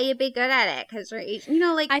 I thought you'd be good at it because we're Asian. You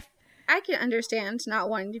know, like, I can understand not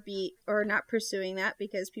wanting to be or not pursuing that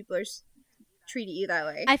because people are treating you that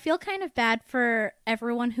way. I feel kind of bad for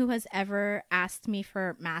everyone who has ever asked me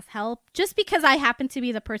for math help just because I happen to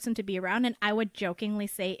be the person to be around, and I would jokingly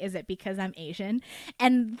say, is it because I'm Asian?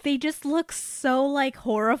 And they just look so like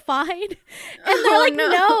horrified. And they're like,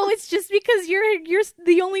 no, it's just because you're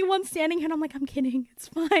the only one standing here. And I'm like, I'm kidding. It's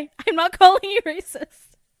fine. I'm not calling you racist.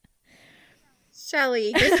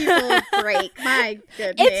 Shelly, give people a break. My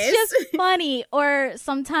goodness. It's just funny. Or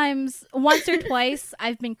sometimes, once or twice,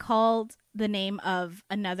 I've been called the name of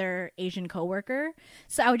another Asian coworker.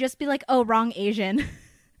 So I would just be like, oh, wrong Asian.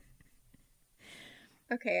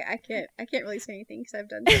 Okay, I can't really say anything because I've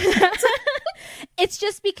done that. It's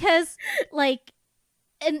just because, like,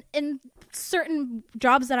 in certain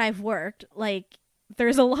jobs that I've worked, like,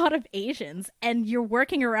 there's a lot of Asians and you're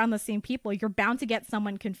working around the same people. You're bound to get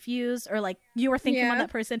someone confused or like you were thinking about that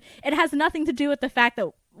person. It has nothing to do with the fact that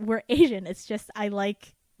we're Asian. It's just I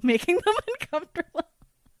like making them uncomfortable.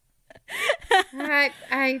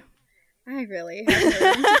 I really have no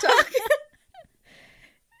room to talk.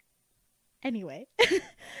 Anyway,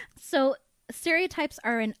 so stereotypes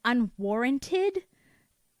are an unwarranted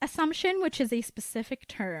assumption, which is a specific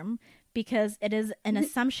term because it is an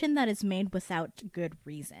assumption that is made without good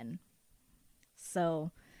reason.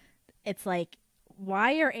 So it's like,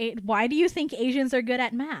 why do you think Asians are good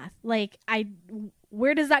at math? Like,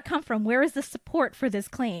 where does that come from? Where is the support for this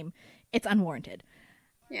claim? It's unwarranted.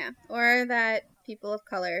 Yeah, or that people of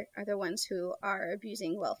color are the ones who are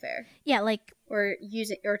abusing welfare. Yeah, like, or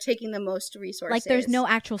taking the most resources. Like, there's no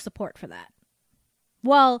actual support for that.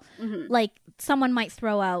 Well, like, someone might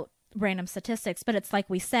throw out random statistics, but it's like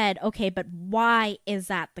we said, okay, but why is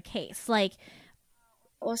that the case? Like,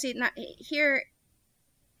 well, see, not here.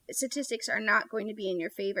 Statistics are not going to be in your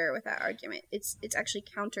favor with that argument. It's actually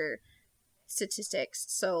counter statistics,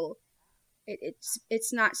 so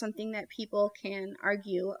it's not something that people can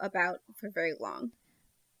argue about for very long.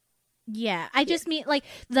 Yeah, I just mean like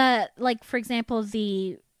for example,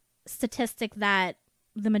 the statistic that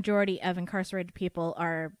the majority of incarcerated people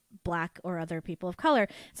are Black or other people of color.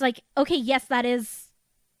 It's like, okay, yes, that is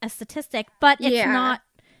a statistic, but it's not,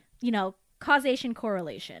 causation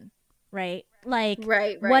correlation, right? Like,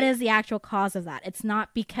 right. What is the actual cause of that? It's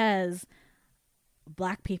not because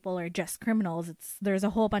Black people are just criminals. There's a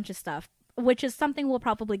whole bunch of stuff, which is something we'll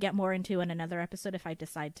probably get more into in another episode if I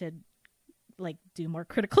decide to like do more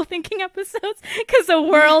critical thinking episodes, because the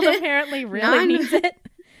world apparently really needs it.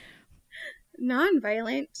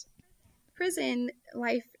 Non-violent prison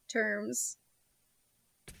life terms.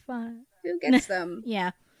 Fun. Who gets them?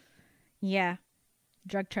 Yeah.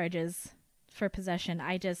 Drug charges for possession.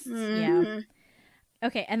 Yeah.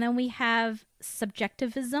 Okay, and then we have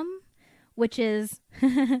subjectivism, which is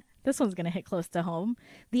this one's going to hit close to home.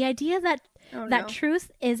 The idea that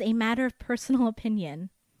truth is a matter of personal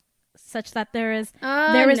opinion, such that there is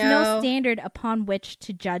no standard upon which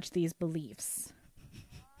to judge these beliefs.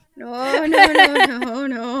 No, no, no, no,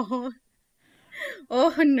 no.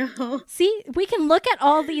 Oh, no. See, we can look at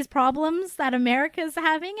all these problems that America's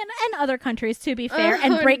having and other countries, to be fair,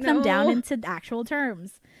 and break them down into actual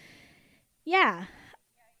terms. Yeah.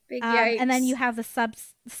 Big yikes. And then you have the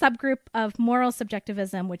subgroup of moral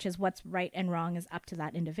subjectivism, which is what's right and wrong is up to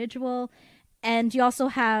that individual. And you also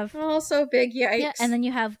have... Also big yikes. Yeah, and then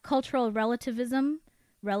you have cultural relativism.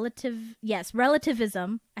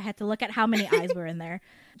 Relativism. I had to look at how many I's were in there.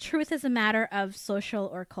 Truth is a matter of social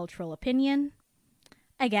or cultural opinion.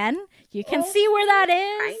 Again, you can see where that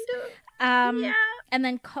is. Kind of. Yeah. And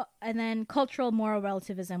then cultural moral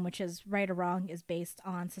relativism, which is right or wrong, is based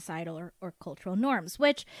on societal or cultural norms,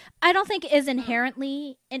 which I don't think is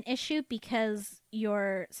inherently an issue because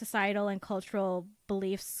your societal and cultural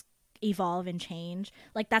beliefs evolve and change.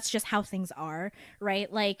 Like, that's just how things are,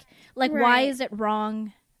 right? Like right. Why is it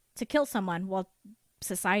wrong to kill someone? Well,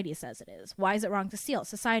 society says it is. Why is it wrong to steal?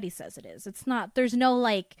 Society says it is. It's not, there's no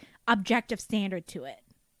like objective standard to it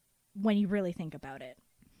when you really think about it.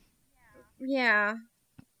 Yeah.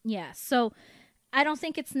 Yeah. So I don't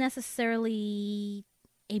think it's necessarily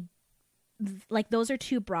like those are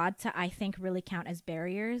too broad to, I think, really count as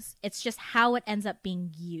barriers. It's just how it ends up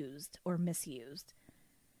being used or misused.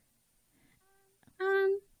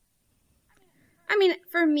 I mean,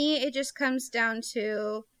 for me, it just comes down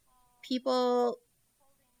to people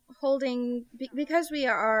holding, because we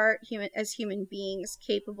are human beings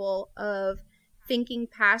capable of thinking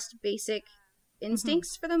past basic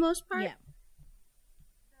instincts for the most part. Yeah.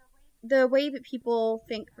 The way that people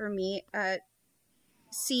think, for me,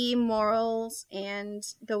 see morals and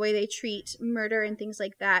the way they treat murder and things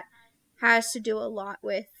like that has to do a lot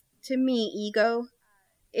with, to me, ego.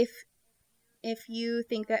 If you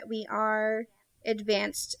think that we are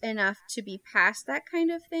advanced enough to be past that kind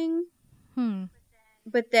of thing,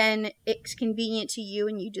 but then it's convenient to you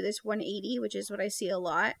and you do this 180, which is what I see a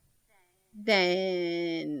lot,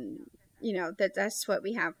 then, you know, that's what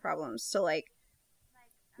we have problems. So, like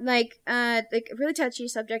a really touchy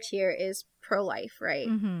subject here is pro-life, right?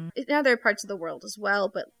 Mm-hmm. In other parts of the world as well,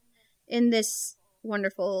 but in this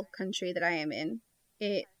wonderful country that I am in,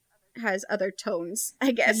 it has other tones,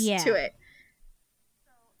 I guess, to it.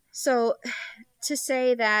 So, to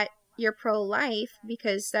say that you're pro-life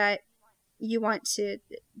because that you want to,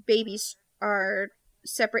 babies are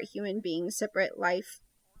separate human beings, separate life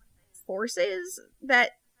forces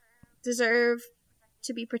that deserve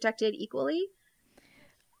to be protected equally,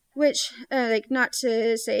 which, not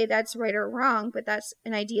to say that's right or wrong, but that's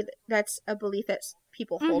an idea, that's a belief that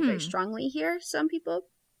people hold very strongly here, some people.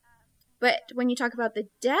 But when you talk about the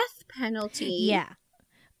death penalty,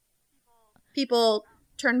 people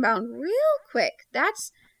turn bound real quick.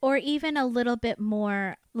 Or even a little bit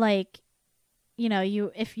more like, you know,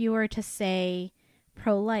 if you were to say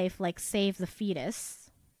pro-life, like save the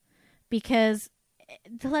fetus, because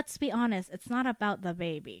let's be honest, it's not about the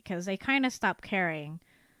baby, because they kind of stop caring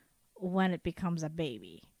when it becomes a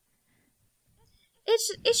baby.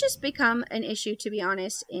 It's just become an issue, to be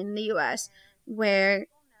honest, in the U.S., where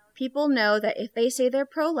people know that if they say they're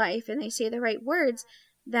pro-life and they say the right words,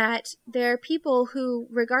 that there are people who,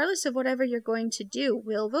 regardless of whatever you're going to do,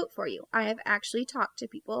 will vote for you. I have actually talked to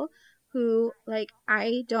people who, like,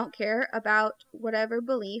 I don't care about whatever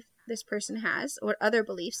belief this person has or other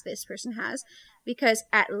beliefs this person has, because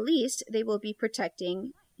at least they will be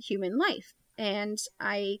protecting human life. And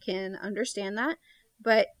I can understand that,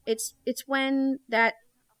 but it's when that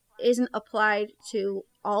isn't applied to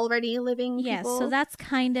already living people. Yeah, so that's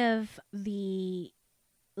kind of the,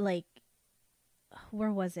 like,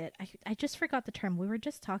 where was it? I just forgot the term. We were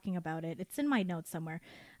just talking about it. It's in my notes somewhere.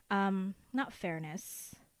 Not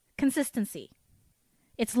fairness. Consistency.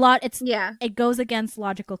 It goes against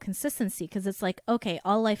logical consistency, because it's like, okay,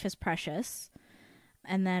 all life is precious.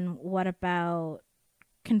 And then what about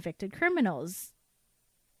convicted criminals?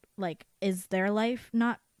 Like, is their life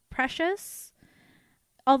not precious?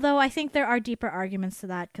 Although I think there are deeper arguments to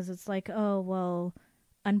that, because it's like, oh, well,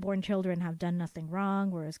 unborn children have done nothing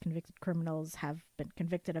wrong, whereas convicted criminals have been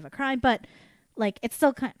convicted of a crime. But, like, it's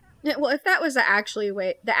still kind of... Yeah, well, if that was the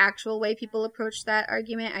actual way people approach that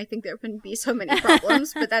argument, I think there wouldn't be so many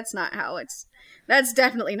problems, but that's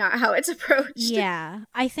definitely not how it's approached. Yeah.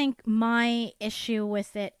 I think my issue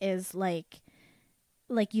with it is, like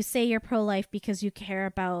you say you're pro-life because you care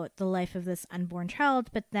about the life of this unborn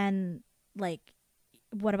child, but then, like,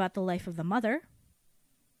 what about the life of the mother?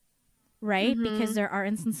 Right? Mm-hmm. Because there are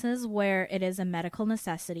instances where it is a medical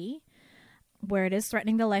necessity, where it is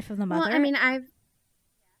threatening the life of the mother. Well, I mean, I've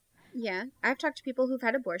talked to people who've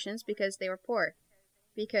had abortions because they were poor,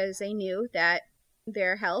 because they knew that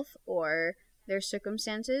their health or their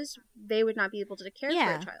circumstances, they would not be able to care for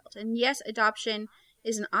Yeah. a child. And yes, adoption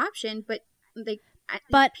is an option, but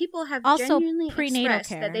But people have also genuinely prenatal expressed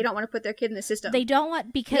care. that they don't want to put their kid in the system. They don't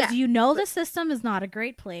want, because the system is not a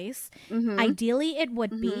great place. Mhm. Ideally, it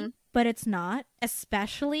would be, Mhm. but it's not,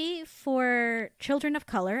 especially for children of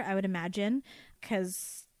color, I would imagine,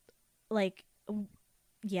 because, like,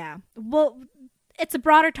 yeah. Well, it's a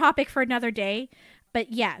broader topic for another day,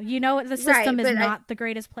 but yeah, the system is not the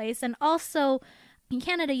greatest place. And also, in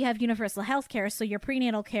Canada, you have universal health care, so your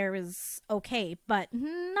prenatal care is okay, but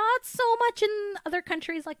not so much in other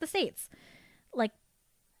countries like the States. Like,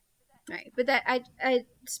 right, but that I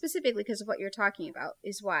specifically because of what you're talking about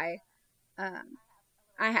is why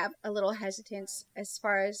I have a little hesitance as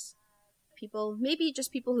far as people, maybe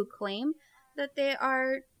just people who claim that they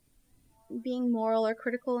are being moral or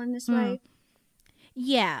critical in this way.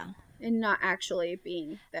 Yeah. And not actually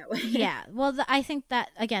being that way. Yeah. Well, I think that,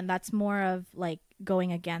 again, that's more of like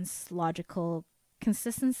going against logical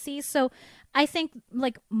consistency. So I think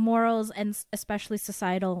like morals and especially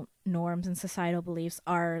societal norms and societal beliefs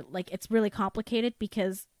are like, it's really complicated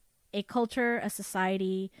because a culture, a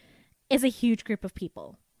society is a huge group of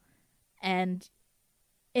people. And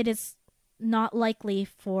it is not likely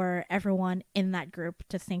for everyone in that group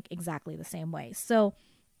to think exactly the same way. So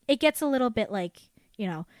it gets a little bit like,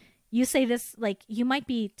 you say this, like, you might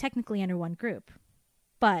be technically under one group,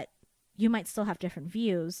 but you might still have different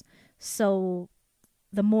views. So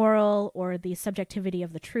the moral or the subjectivity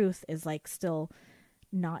of the truth is like still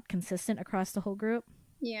not consistent across the whole group.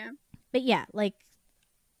 Yeah. But yeah, like,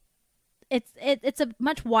 it's a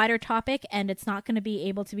much wider topic, and it's not going to be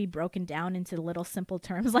able to be broken down into little simple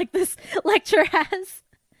terms like this lecture has.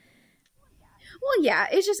 Well, yeah,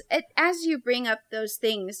 it's just as you bring up those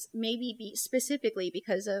things, maybe specifically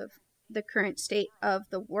because of the current state of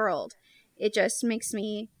the world, it just makes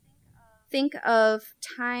me think of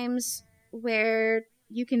times where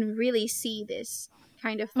you can really see this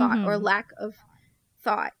kind of thought or lack of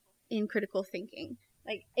thought in critical thinking.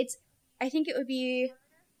 Like, I think it would be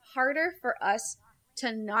harder for us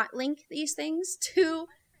to not link these things to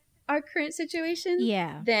our current situation.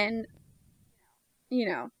 Yeah. Than,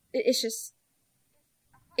 it's just,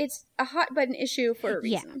 it's a hot button issue for a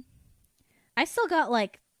reason. Yeah. I still got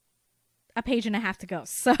like a page and a half to go.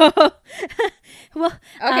 So, well,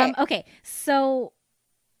 okay. So,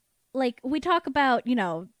 like, we talk about,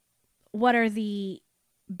 what are the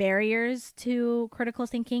barriers to critical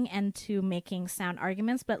thinking and to making sound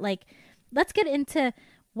arguments, but like, let's get into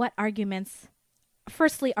what arguments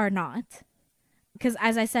firstly are not. Because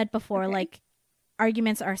as I said before, like,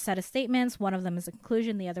 arguments are a set of statements. One of them is a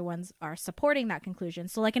conclusion. The other ones are supporting that conclusion.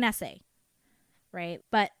 So like an essay, right?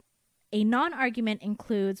 But a non-argument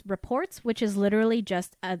includes reports, which is literally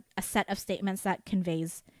just a set of statements that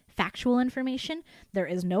conveys factual information. There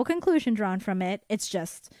is no conclusion drawn from it. It's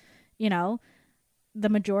just, the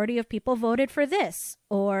majority of people voted for this,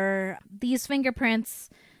 or these fingerprints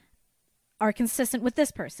are consistent with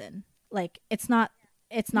this person. Like, it's not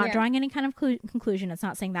drawing any kind of conclusion. It's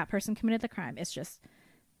not saying that person committed the crime. It's just,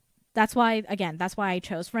 that's why I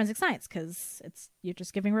chose forensic science, because you're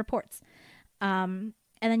just giving reports. And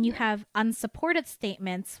then you have unsupported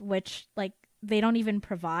statements, which, like, they don't even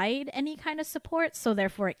provide any kind of support, so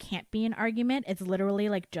therefore it can't be an argument. It's literally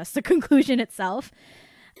like just the conclusion itself.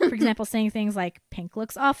 For example, saying things like, pink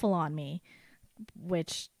looks awful on me,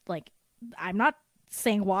 which, like, I'm not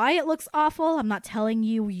saying why it looks awful. I'm not telling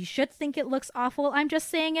you should think it looks awful. I'm just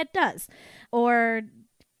saying it does. Or,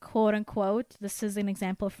 quote unquote, this is an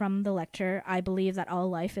example from the lecture, I believe that all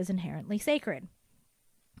life is inherently sacred.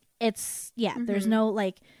 It's, there's no,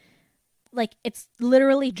 like, it's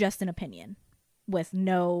literally just an opinion with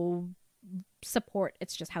no support.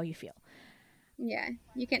 It's just how you feel. Yeah.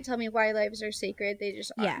 You can't tell me why lives are sacred. They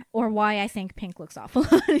just are. Yeah. Or why I think pink looks awful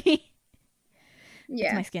on me. Yeah.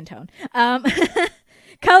 It's my skin tone.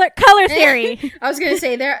 Color theory. I was going to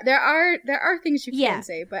say there are things you can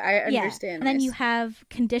say, but I understand. And then you have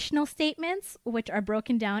conditional statements, which are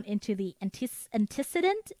broken down into the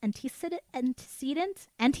antecedent.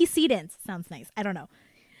 Sounds nice. I don't know.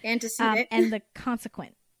 Antecedent. And the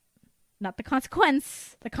consequent. Not the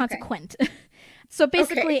consequence, the consequent. Okay. So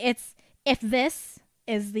basically it's, if this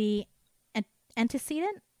is the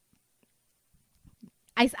antecedent,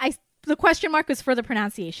 the question mark was for the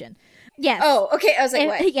pronunciation. Yes. Oh, okay. I was like,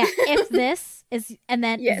 what? Yeah. If this is, and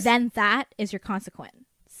then then that is your consequent.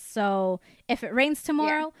 So if it rains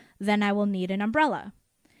tomorrow, then I will need an umbrella.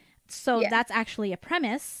 So that's actually a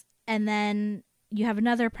premise. And then you have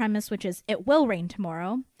another premise, which is it will rain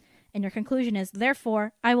tomorrow. And your conclusion is,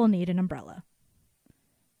 therefore, I will need an umbrella.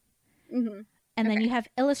 Mm-hmm. And then you have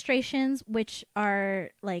illustrations, which are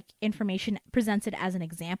like information presented as an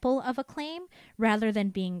example of a claim rather than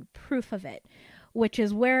being proof of it, which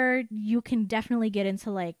is where you can definitely get into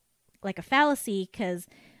like a fallacy, because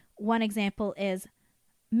one example is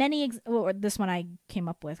or this one I came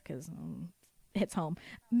up with because it hits home.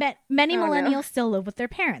 Many millennials still live with their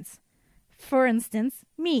parents. For instance,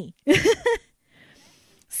 me.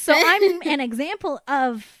 So I'm an example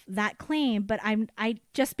of that claim, but I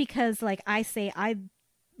just because like I say I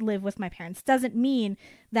live with my parents doesn't mean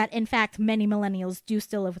that in fact many millennials do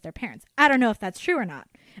still live with their parents. I don't know if that's true or not.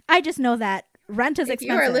 I just know that rent is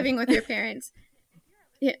expensive. If you are living with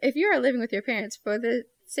your parents, for the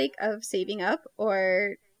sake of saving up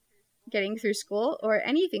or getting through school or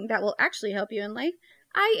anything that will actually help you in life,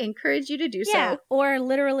 I encourage you to do so. Or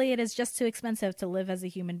literally it is just too expensive to live as a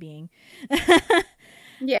human being.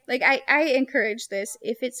 Yeah, like I encourage this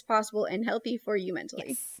if it's possible and healthy for you mentally.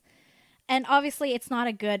 Yes. And obviously it's not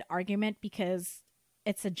a good argument because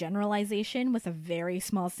it's a generalization with a very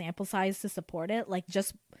small sample size to support it. Like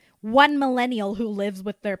just one millennial who lives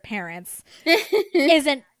with their parents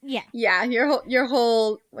isn't, Yeah, your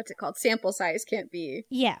whole, what's it called, sample size can't be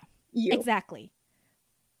you. Exactly.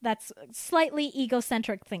 That's slightly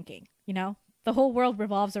egocentric thinking, you know? The whole world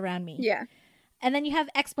revolves around me. Yeah. And then you have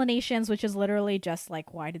explanations, which is literally just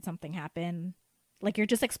like, why did something happen? Like you're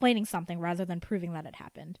just explaining something rather than proving that it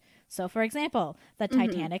happened. So, for example, the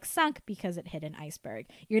Titanic sunk because it hit an iceberg.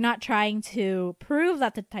 You're not trying to prove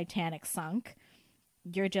that the Titanic sunk.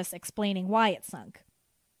 You're just explaining why it sunk.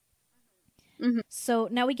 So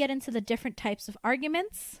now we get into the different types of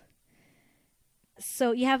arguments.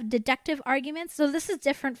 So you have deductive arguments. So this is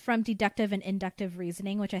different from deductive and inductive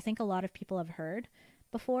reasoning, which I think a lot of people have heard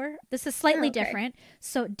before. This is slightly different.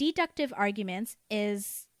 So deductive arguments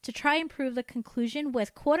is to try and prove the conclusion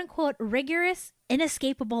with quote unquote rigorous,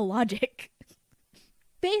 inescapable logic.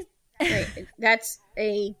 Wait, that's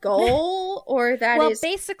a goal or that well, is...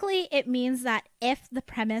 basically it means that if the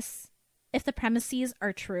premises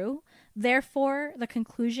are true, therefore the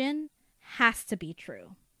conclusion has to be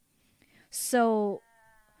true. So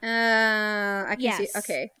I can see.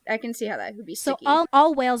 Okay, I can see how that would be sticky. So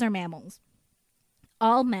all whales are mammals.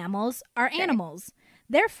 All mammals are animals.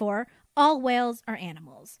 Therefore, all whales are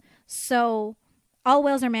animals. So all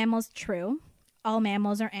whales are mammals, true. All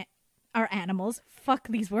mammals are animals. Fuck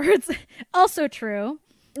these words. Also true.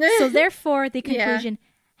 So therefore, the conclusion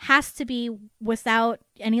has to be without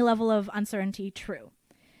any level of uncertainty true.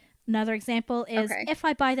 Another example is if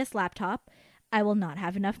I buy this laptop, I will not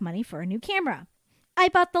have enough money for a new camera. I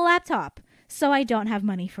bought the laptop, so I don't have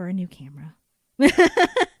money for a new camera.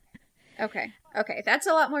 Okay, that's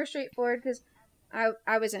a lot more straightforward because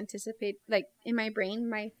I was anticipating, like in my brain,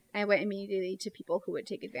 I went immediately to people who would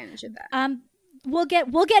take advantage of that. We'll get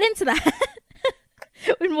into that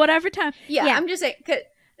in whatever time. Yeah, I'm just saying.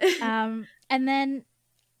 And then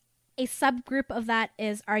a subgroup of that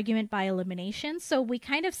is argument by elimination. So we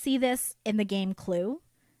kind of see this in the game Clue.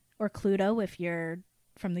 Or Cluedo if you're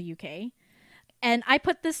from the UK. And I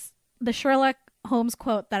put the Sherlock Holmes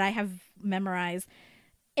quote that I have memorized.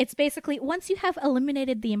 It's basically, once you have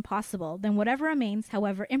eliminated the impossible, then whatever remains,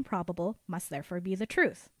 however improbable, must therefore be the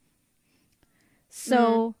truth.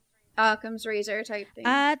 So... Occam's razor type thing.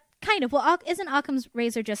 Kind of. Well, isn't Occam's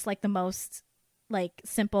razor just like the most like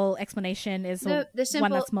simple explanation is the simple,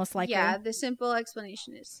 one that's most likely? Yeah, the simple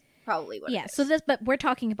explanation is probably what it is. But we're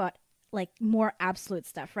talking about like more absolute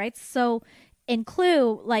stuff, right? So in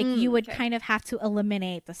Clue, like you would kind of have to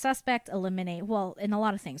eliminate the suspect, in a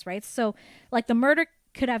lot of things, right? So like the murder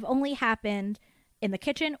could have only happened in the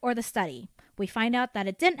kitchen or the study. We find out that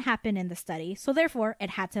it didn't happen in the study, so therefore it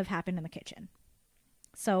had to have happened in the kitchen.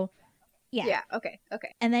 So yeah, okay.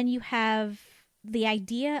 And then you have the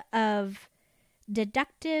idea of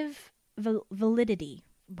deductive validity.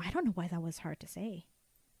 I don't know why that was hard to say.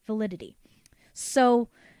 Validity. So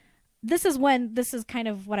this is kind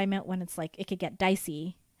of what I meant when it's like it could get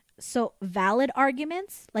dicey. So valid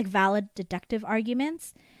arguments, like valid deductive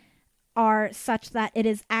arguments, are such that it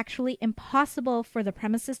is actually impossible for the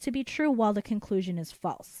premises to be true while the conclusion is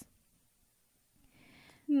false.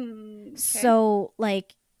 So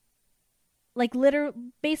like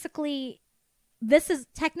basically this is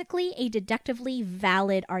technically a deductively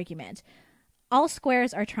valid argument. All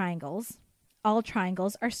squares are triangles. All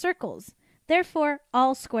triangles are circles. Therefore,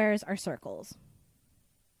 all squares are circles.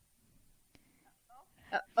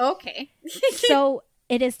 Okay. So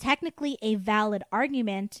it is technically a valid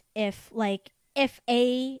argument if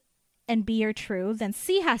A and B are true, then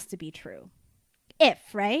C has to be true.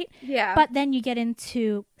 Right? Yeah. But then you get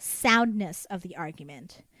into soundness of the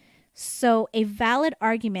argument. So a valid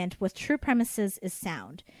argument with true premises is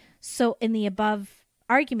sound. So in the above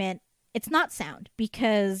argument, it's not sound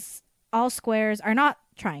because all squares are not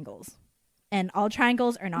triangles and all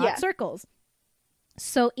triangles are not circles.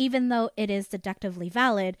 So even though it is deductively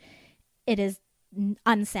valid, it is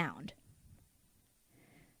unsound.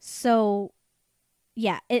 So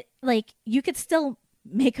yeah, it like you could still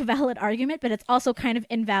make a valid argument, but it's also kind of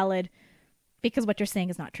invalid because what you're saying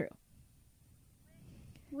is not true.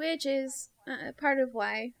 Which is part of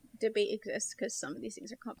why debate exists, because some of these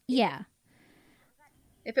things are complicated. Yeah.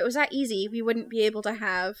 If it was that easy, we wouldn't be able to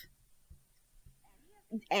have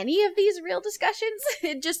any of these real discussions.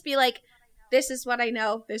 It'd just be like, this is what I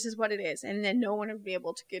know, this is what it is, and then no one would be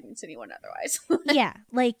able to convince anyone otherwise. Yeah,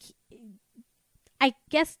 like, I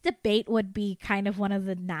guess debate would be kind of one of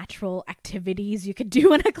the natural activities you could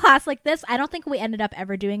do in a class like this. I don't think we ended up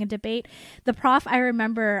ever doing a debate. The prof, I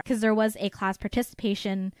remember, because there was a class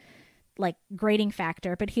participation, like, grading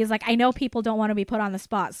factor, but he's like, I know people don't want to be put on the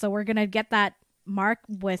spot, so we're going to get that mark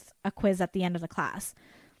with a quiz at the end of the class.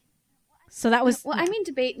 So that was... Well, I mean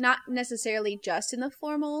debate not necessarily just in the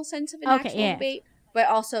formal sense of an actual debate, but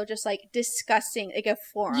also just, like, discussing, like, a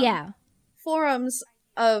forum. Yeah. Forums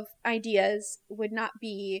of ideas would not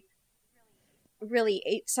be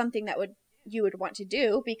really something that you would want to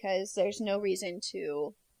do, because there's no reason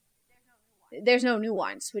to... There's no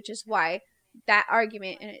nuance, which is why that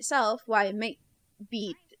argument in itself, why it might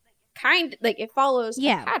be kind... Like, it follows a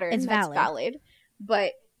pattern that's valid,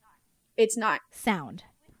 but it's not... sound.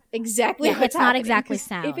 Exactly. Yeah, it's not exactly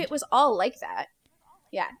sound. If it was all like that,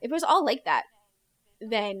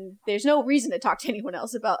 then there's no reason to talk to anyone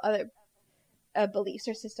else about other beliefs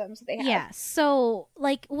or systems that they have. Yeah. So,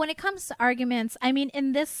 like, when it comes to arguments, I mean,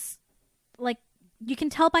 in this, like, you can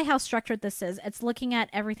tell by how structured this is. It's looking at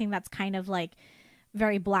everything that's kind of like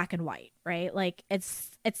very black and white, right? Like, it's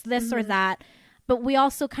this or that, but we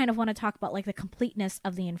also kind of want to talk about like the completeness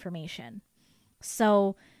of the information.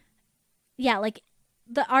 So, yeah, like,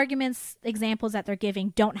 the arguments, examples that they're giving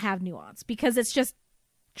don't have nuance because it's just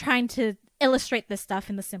trying to illustrate this stuff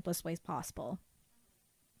in the simplest ways possible.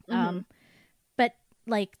 But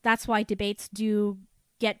like, that's why debates do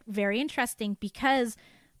get very interesting, because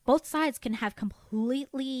both sides can have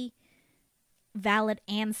completely valid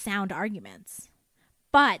and sound arguments.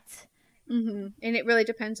 But and it really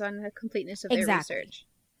depends on the completeness of their research.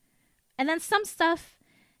 And then some stuff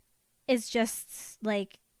is just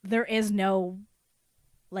like, there is no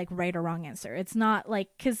like right or wrong answer. It's not like,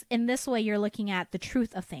 because in this way you're looking at the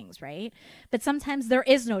truth of things, right? But sometimes there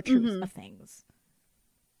is no truth of things.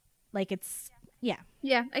 Like, it's I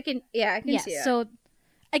can see that. So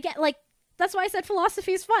again, like, that's why I said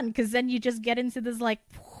philosophy is fun, because then you just get into this like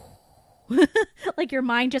like your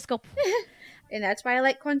mind just go and that's why I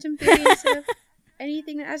like quantum theory instead of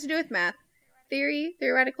anything that has to do with math.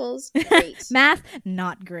 Theoreticals, great. Math,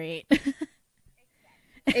 not great.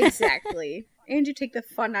 Exactly. And you take the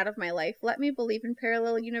fun out of my life. Let me believe in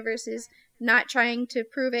parallel universes, not trying to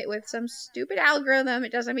prove it with some stupid algorithm.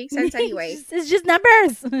 It doesn't make sense anyway. It's just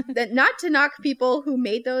numbers. Not to knock people who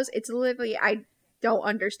made those. It's literally, I don't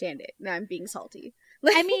understand it. I'm being salty.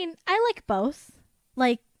 I mean, I like both.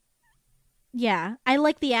 Like, yeah, I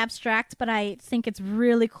like the abstract, but I think it's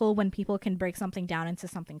really cool when people can break something down into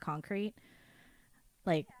something concrete.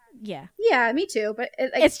 Like, yeah. Yeah, me too. But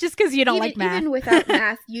it's just because you don't like math. Even without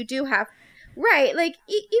math, you do have... Right, like,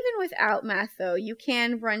 even without math, though, you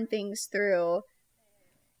can run things through,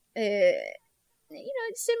 a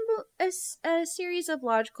series of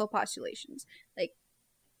logical postulations. Like,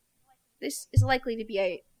 this is likely to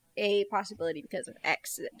be a possibility because of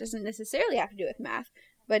X. It doesn't necessarily have to do with math,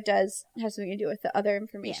 but has something to do with the other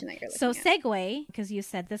information that you're looking at. So, segue, because you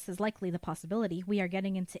said this is likely the possibility, we are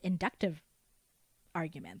getting into inductive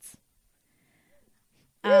arguments.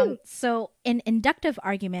 So in inductive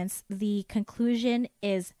arguments, the conclusion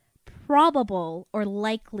is probable or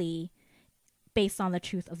likely based on the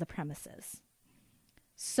truth of the premises.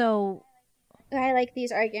 So I like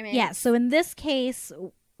these arguments. Yeah, so in this case,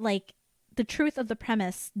 like, the truth of the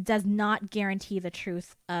premise does not guarantee the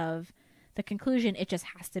truth of the conclusion. It just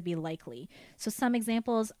has to be likely. So some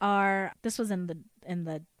examples are, this was in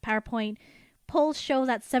the PowerPoint. Polls show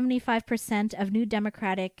that 75% of New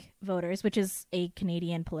Democratic voters, which is a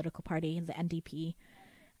Canadian political party, the NDP,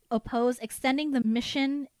 oppose extending the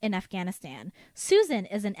mission in Afghanistan. Susan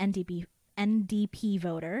is an NDP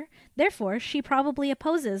voter. Therefore, she probably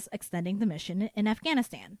opposes extending the mission in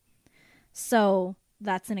Afghanistan. So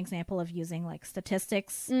that's an example of using like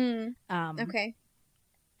statistics. Okay.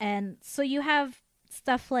 And so you have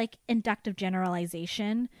stuff like inductive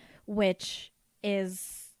generalization, which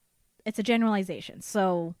is... it's a generalization.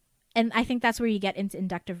 So and I think that's where you get into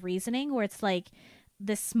inductive reasoning, where it's like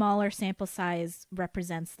the smaller sample size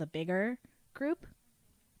represents the bigger group,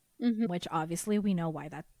 which obviously we know why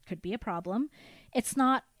that could be a problem. It's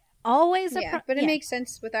not always a problem. But it makes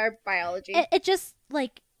sense with our biology. It just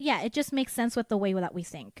like, it just makes sense with the way that we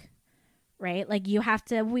think, right? Like you have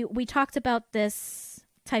to, we talked about this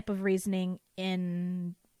type of reasoning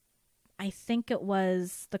in, I think it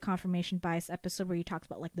was the confirmation bias episode where you talked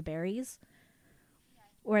about like the berries,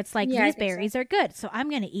 where it's like, these berries are good, so I'm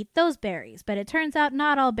going to eat those berries. But it turns out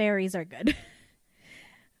not all berries are good.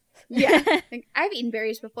 Yeah. Like, I've eaten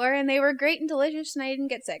berries before and they were great and delicious and I didn't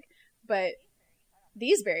get sick. But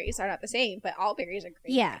these berries are not the same, but all berries are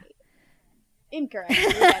great. Yeah. Incorrect.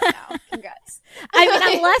 You're dead now. Congrats. I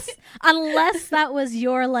mean, unless that was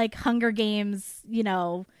your like Hunger Games,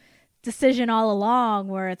 decision all along,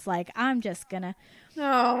 where it's like, I'm just gonna.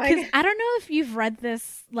 Oh my God. I don't know if you've read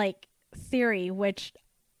this like theory, which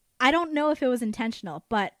I don't know if it was intentional,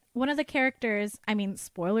 but one of the characters, I mean,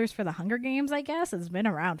 spoilers for the Hunger Games, I guess, it's been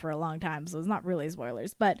around for a long time, so it's not really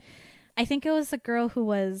spoilers, but I think it was a girl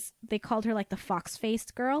they called her like the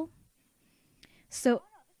fox-faced girl. So.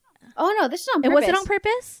 Oh no, this is on purpose. Was it on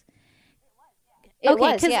purpose? It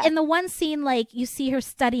was, because in the one scene, like, you see her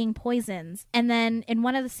studying poisons, and then in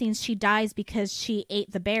one of the scenes she dies because she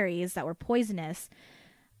ate the berries that were poisonous,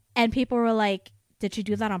 and people were like, did she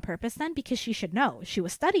do that on purpose then? Because she should know. She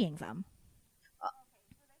was studying them.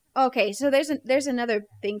 Okay, so there's another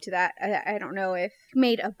thing to that. I don't know if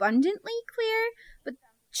made abundantly clear, but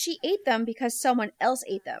she ate them because someone else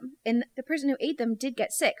ate them. And the person who ate them did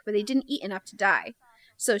get sick, but they didn't eat enough to die.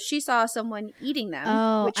 So she saw someone eating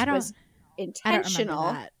them, which was intentional.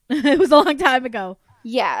 I don't remember that. It was a long time ago.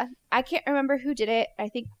 Yeah. I can't remember who did it. I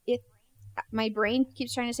think my brain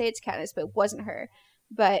keeps trying to say it's Katniss, but it wasn't her.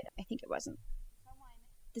 But I think it wasn't.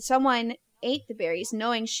 Someone ate the berries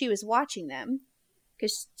knowing she was watching them.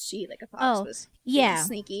 Because she, like a fox, was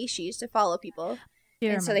sneaky. She used to follow people.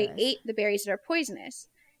 And so they ate the berries that are poisonous.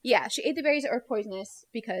 Yeah, she ate the berries that were poisonous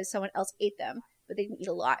because someone else ate them. But they didn't eat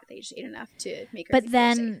a lot. They just ate enough to make her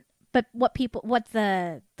safe. But what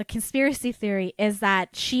the conspiracy theory is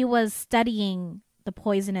that she was studying the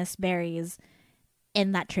poisonous berries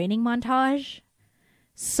in that training montage.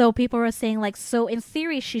 So people were saying, like, so in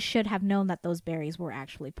theory, she should have known that those berries were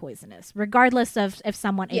actually poisonous, regardless of if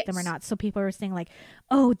someone ate them or not. So people were saying, like,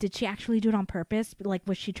 oh, did she actually do it on purpose? Like,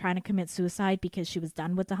 was she trying to commit suicide because she was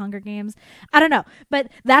done with the Hunger Games? I don't know. But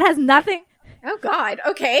that has nothing. Oh, God.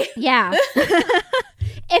 Okay. Yeah.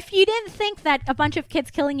 If you didn't think that a bunch of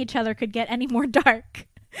kids killing each other could get any more dark.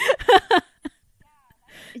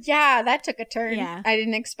 Yeah, that took a turn. Yeah. I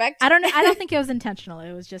didn't expect. I don't think it was intentional.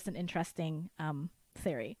 It was just an interesting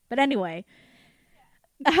theory. But anyway,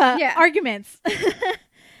 arguments.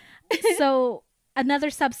 So another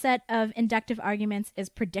subset of inductive arguments is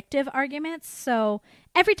predictive arguments. So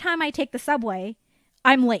every time I take the subway,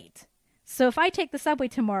 I'm late. So if I take the subway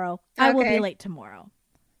tomorrow, I will be late tomorrow.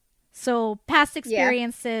 So past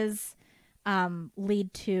experiences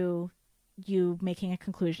lead to you making a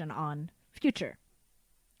conclusion on future,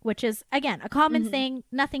 which is, again, a common thing.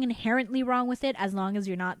 Nothing inherently wrong with it as long as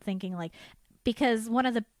you're not thinking like, because one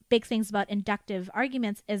of the big things about inductive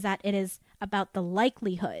arguments is that it is about the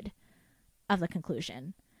likelihood of the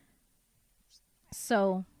conclusion.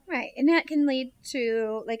 So. Right. And that can lead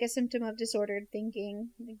to like a symptom of disordered thinking,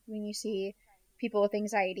 like when you see people with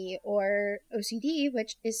anxiety or OCD,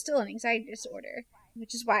 which is still an anxiety disorder,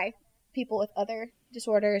 which is why people with other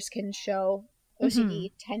disorders can show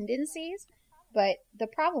OCD tendencies. But the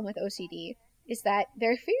problem with OCD is that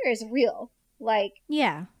their fear is real. Like,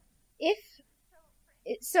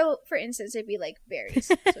 so for instance, it'd be like berries,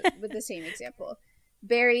 so with the same example.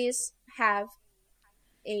 Berries have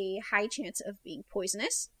a high chance of being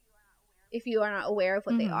poisonous if you are not aware of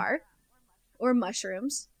what they are, or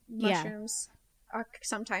mushrooms. Mushrooms are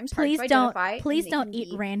sometimes hard to identify. Please don't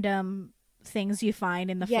eat random things you find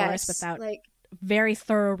in the forest without very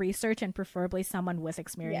thorough research, and preferably someone with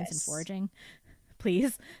experience in foraging.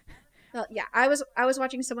 Please. Well, yeah, I was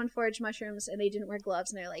watching someone forage mushrooms and they didn't wear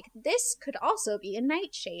gloves, and they're like, "This could also be a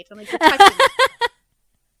nightshade." I'm like, "You're touching it.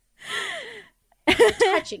 You're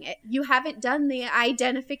touching it. You haven't done the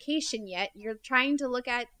identification yet. You're trying to look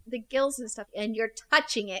at the gills and stuff, and you're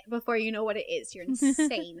touching it before you know what it is. You're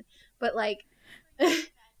insane." But like,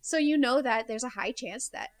 so you know that there's a high chance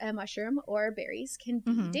that a mushroom or berries can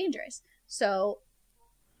be dangerous. So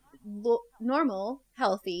normal,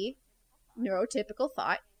 healthy, neurotypical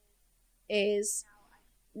thought is,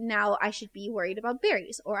 now I should be worried about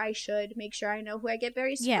berries, or I should make sure I know who I get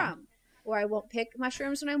berries from, or I won't pick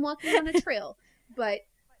mushrooms when I'm walking on a trail. But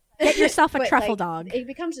Get yourself a But, truffle like, dog. It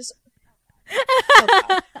becomes this.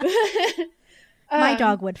 Oh, God. My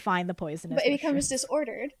dog would find the poisonous. But it becomes mushrooms.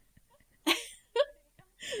 disordered.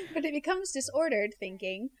 But it becomes disordered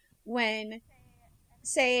thinking when,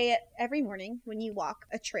 say, every morning when you walk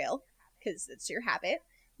a trail, because it's your habit,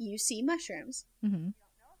 you see mushrooms. Mm-hmm.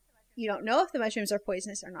 You don't know if the mushrooms are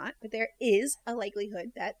poisonous or not, but there is a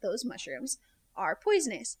likelihood that those mushrooms are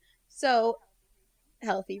poisonous. So,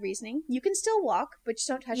 healthy reasoning, you can still walk, but just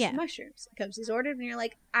don't touch Yeah. the mushrooms. It becomes disordered, and you're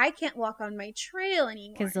like, I can't walk on my trail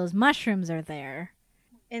anymore. Because those mushrooms are there.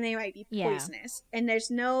 And they might be Yeah. poisonous. And there's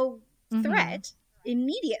no threat,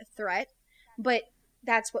 immediate threat, but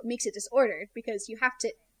that's what makes it disordered, because you have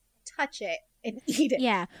to touch it and eat it.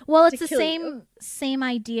 Yeah. Well, it's the kill you. same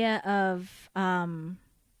idea of the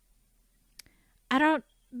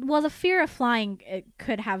fear of flying, it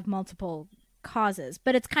could have multiple causes,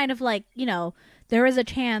 but it's kind of like, you know, there is a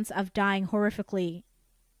chance of dying horrifically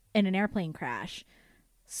in an airplane crash.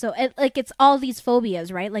 So it's all these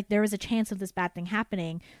phobias, right? Like, there is a chance of this bad thing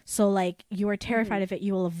happening. So, like, you are terrified of it.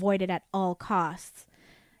 You will avoid it at all costs.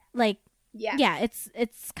 Like, yeah, it's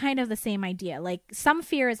kind of the same idea. Like, some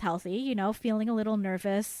fear is healthy, you know, feeling a little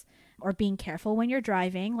nervous or being careful when you're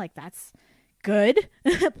driving. Like, that's good.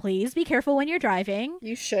 Please be careful when you're driving.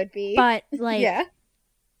 You should be. But, like, yeah.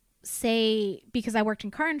 say, because I worked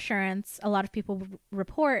in car insurance, a lot of people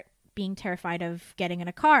report being terrified of getting in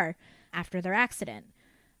a car after their accident,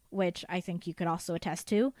 which I think you could also attest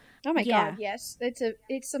to. Oh my God, yes.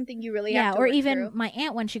 It's something you really have Yeah, to or work even through. my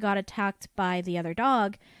aunt, when she got attacked by the other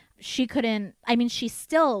dog, she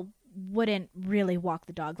still wouldn't really walk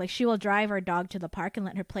the dog. Like, she will drive her dog to the park and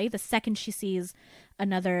let her play. The second she sees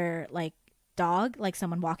another, like, dog, like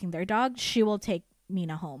someone walking their dog, she will take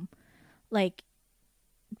Mina home. Like,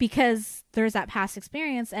 because there's that past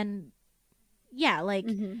experience, and yeah, like,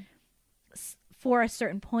 for a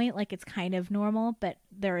certain point, like, it's kind of normal, but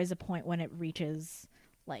there is a point when it reaches,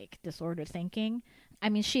 like, disordered thinking. I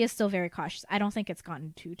mean, she is still very cautious. I don't think it's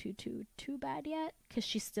gotten too bad yet, because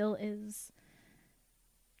she still is,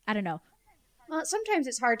 I don't know. Well, sometimes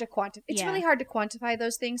it's hard to quantify. It's really hard to quantify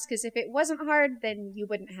those things, because if it wasn't hard, then you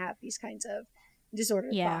wouldn't have these kinds of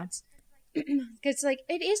disordered thoughts. Because, like,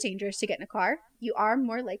 it is dangerous to get in a car. You are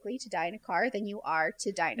more likely to die in a car than you are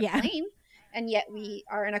to die in a plane. And yet we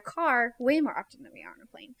are in a car way more often than we are on a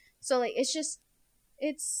plane. So, like, it's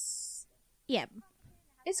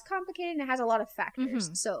complicated, and it has a lot of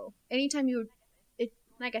factors. So anytime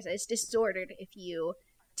like I said, it's disordered if you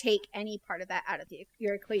take any part of that out of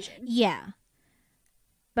your equation. Yeah.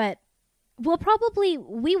 But we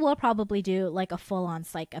will probably do, like, a full-on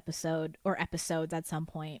psych episode or episodes at some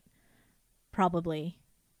point. Probably.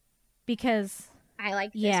 Because I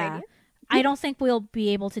like this idea. I don't think we'll be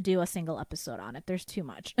able to do a single episode on it. There's too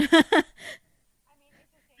much.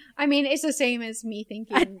 I mean, it's the same as me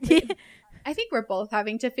thinking. I think we're both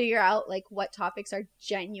having to figure out, like, what topics are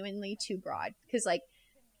genuinely too broad. Because, like,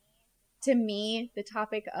 to me, the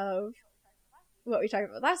topic of what we talked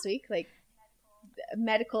about last week, like,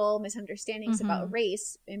 medical misunderstandings about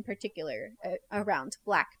race, in particular, around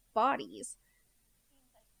Black bodies,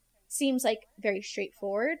 seems like very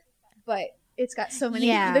straightforward, but it's got so many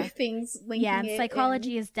other things linking it. Yeah,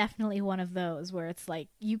 psychology is definitely one of those where it's like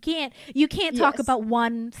you can't talk about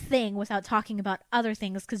one thing without talking about other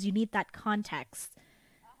things, because you need that context.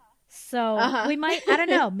 So we might, I don't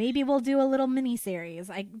know, maybe we'll do a little mini series.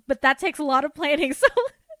 But that takes a lot of planning, so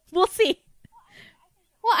we'll see.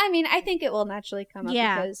 Well, I mean, I think it will naturally come up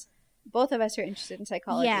because both of us are interested in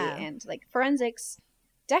psychology, and, like, forensics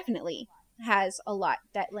definitely has a lot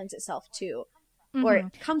that lends itself to, or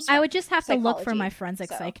it comes from. I would just have to look for psychology, my forensic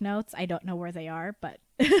psych notes. I don't know where they are, but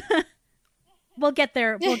we'll get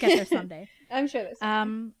there. We'll get there someday. I'm sure there's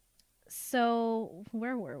so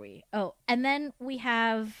where were we? Oh, and then we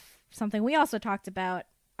have something we also talked about,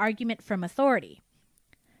 argument from authority,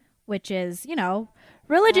 which is, you know,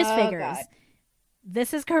 religious figures. God.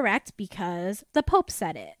 This is correct because the Pope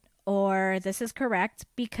said it, or this is correct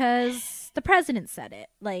because the president said it.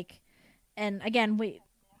 Like, and again,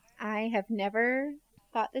 I have never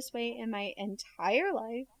thought this way in my entire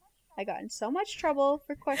life. I got in so much trouble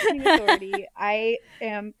for questioning authority. I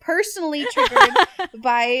am personally triggered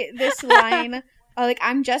by this line. Like,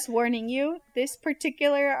 I'm just warning you, this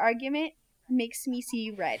particular argument makes me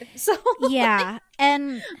see red. So yeah,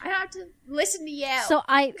 and I have to listen to you. So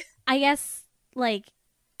I guess, like,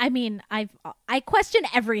 I mean, I question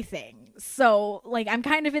everything. So, like, I'm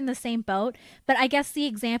kind of in the same boat, but I guess the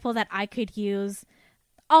example that I could use,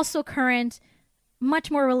 also current,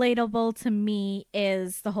 much more relatable to me,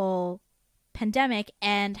 is the whole pandemic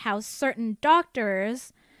and how certain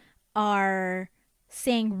doctors are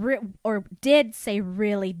saying or did say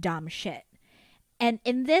really dumb shit. And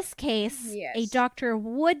in this case, yes, a doctor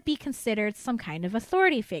would be considered some kind of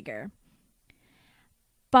authority figure.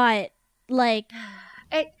 But, like...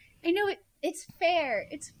 I know it's fair.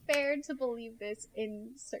 It's fair to believe this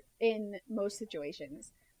in most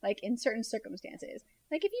situations. Like, in certain circumstances.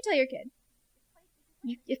 Like, if you tell your kid,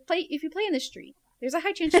 if you play in the street, there's a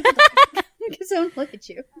high chance you die because someone will hit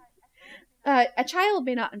you. A child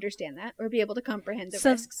may not understand that or be able to comprehend the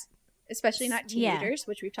risks. Especially not teenagers,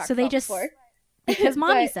 which we've talked about before. Because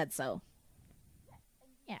mommy said so.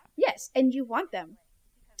 Yeah. Yes, and you want them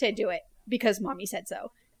to do it because mommy said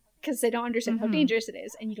so. Because they don't understand how dangerous it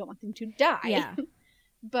is, and you don't want them to die. Yeah.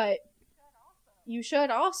 But you should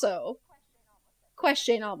also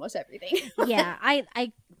question almost everything. Yeah,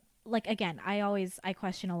 I like, again, I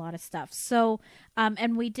question a lot of stuff. So,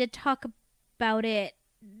 and we did talk about it.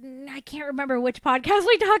 I can't remember which podcast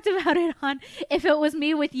we talked about it on, if it was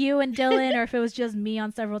me with you and Dylan or if it was just me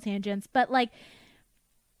on several tangents. But like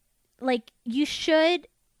you should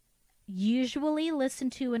usually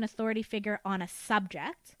listen to an authority figure on a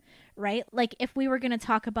subject, right? Like if we were going to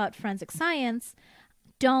talk about forensic science,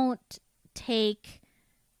 don't take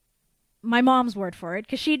my mom's word for it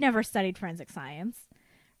because she'd never studied forensic science,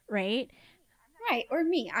 right? Right, or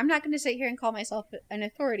me. I'm not going to sit here and call myself an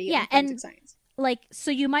authority on forensic science. Like, so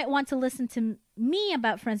you might want to listen to me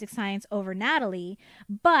about forensic science over Natalie,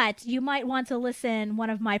 but you might want to listen one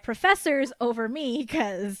of my professors over me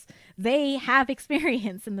because they have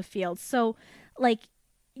experience in the field. So, like,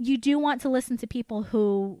 you do want to listen to people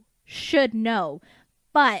who should know,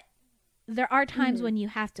 but there are times when you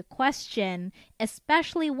have to question,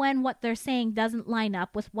 especially when what they're saying doesn't line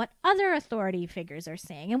up with what other authority figures are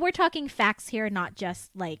saying. And we're talking facts here, not just,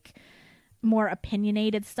 like, more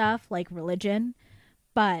opinionated stuff like religion,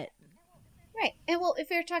 but right. And well, if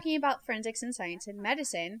you're talking about forensics and science and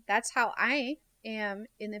medicine, that's how I am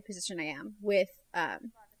in the position I am with a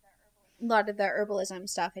lot of the herbalism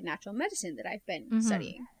stuff and natural medicine that I've been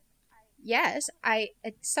studying. Yes,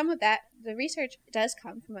 some of that, the research does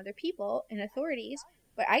come from other people and authorities,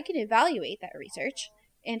 but I can evaluate that research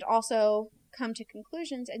and also come to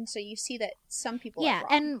conclusions, and so you see that some people are wrong.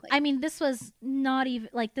 And I mean, this was not even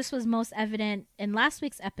like, this was most evident in last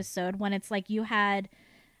week's episode when it's like you had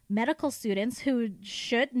medical students who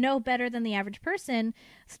should know better than the average person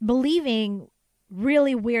believing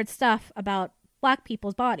really weird stuff about Black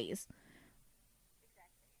people's bodies.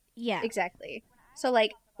 Yeah, exactly. So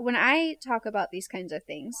like when I talk about these kinds of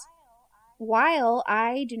things, while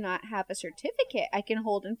I do not have a certificate I can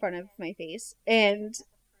hold in front of my face and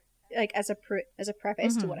like as a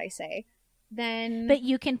preface to what I say, then but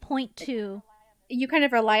you can point to, you kind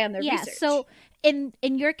of rely on the research. So in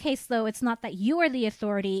your case though, it's not that you are the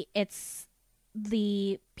authority, it's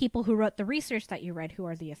the people who wrote the research that you read who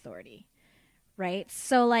are the authority, right?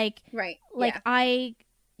 So like I,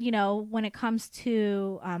 you know, when it comes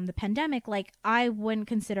to the pandemic, like I wouldn't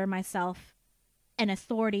consider myself an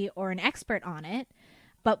authority or an expert on it,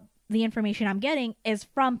 but the information I'm getting is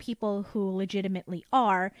from people who legitimately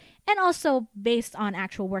are, and also based on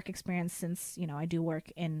actual work experience since, you know, I do work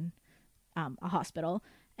in a hospital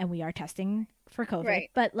and we are testing for COVID. Right.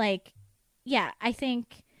 But like, yeah, I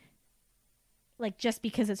think like just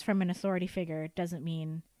because it's from an authority figure doesn't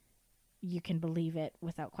mean you can believe it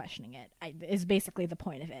without questioning it, is basically the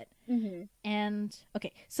point of it. And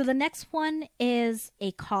okay, so the next one is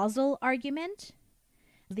a causal argument.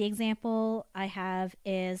 The example I have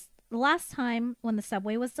is the last time when the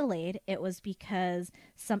subway was delayed, it was because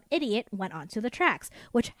some idiot went onto the tracks,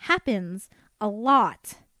 which happens a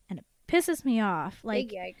lot, and it pisses me off. Like,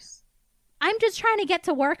 big yikes. I'm just trying to get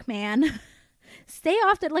to work, man. Stay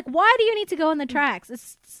off the, like, why do you need to go on the tracks?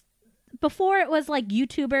 It's before it was like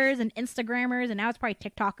YouTubers and Instagrammers, and now it's probably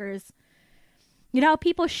TikTokers. You know,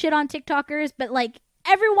 people shit on TikTokers, but like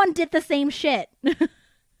everyone did the same shit.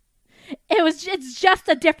 It's just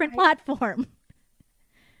a different platform.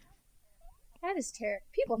 That is terrible.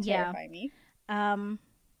 People terrify me. Remember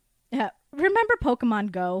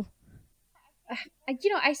Pokemon Go?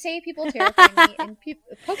 You know, I say people terrify me, and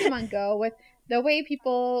Pokemon Go, with the way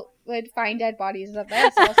people would find dead bodies and stuff,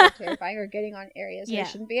 that's also terrifying, or getting on areas they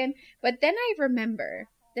shouldn't be in. But then I remember,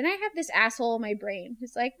 then I have this asshole in my brain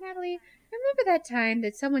who's like, Natalie, remember that time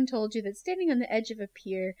that someone told you that standing on the edge of a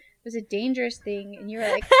pier was a dangerous thing, and you were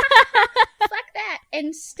like, fuck that,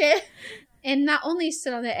 and not only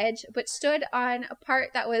stood on the edge, but stood on a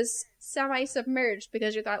part that was semi-submerged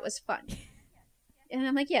because you thought it was fun. And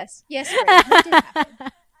I'm like, yes, Ray, that did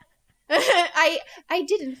happen. I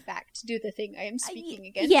did in fact do the thing I am speaking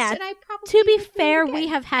against. Yeah. And I probably to be will do it fair, again. we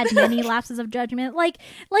have had many lapses of judgment. Like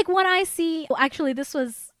when I see, actually, this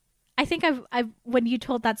was. I think I've when you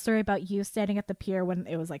told that story about you standing at the pier when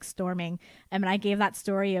it was like storming, and I gave that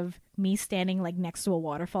story of me standing like next to a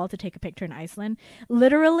waterfall to take a picture in Iceland.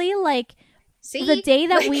 Literally, like See? the day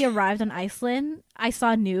that we arrived in Iceland, I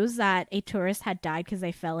saw news that a tourist had died because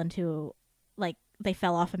they fell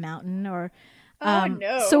off a mountain or. Oh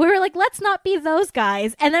no. So we were like, let's not be those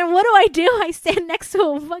guys. And then what do? I stand next to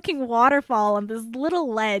a fucking waterfall on this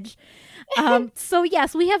little ledge. So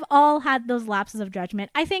yes, we have all had those lapses of judgment.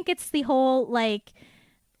 I think it's the whole, like,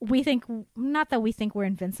 we think, not that we think we're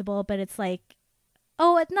invincible, but it's like,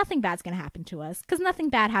 oh, nothing bad's going to happen to us because nothing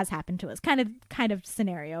bad has happened to us kind of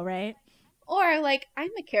scenario, right? Or like, I'm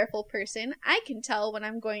a careful person. I can tell when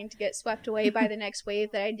I'm going to get swept away by the next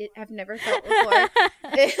wave that have never felt before.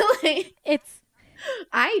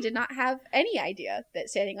 I did not have any idea that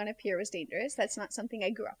standing on a pier was dangerous. That's not something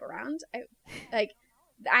I grew up around.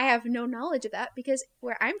 I have no knowledge of that because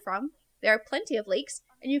where I'm from, there are plenty of lakes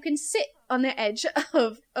and you can sit on the edge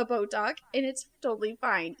of a boat dock and it's totally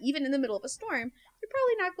fine. Even in the middle of a storm, you're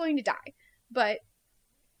probably not going to die. But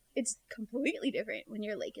it's completely different when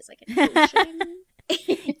your lake is like an ocean.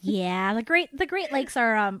 Yeah, the Great Lakes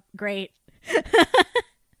are great.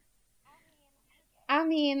 I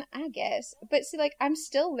mean, I guess. But see, like, I'm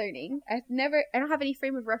still learning. I don't have any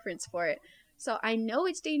frame of reference for it. So I know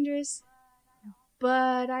it's dangerous,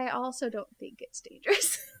 but I also don't think it's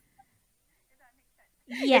dangerous.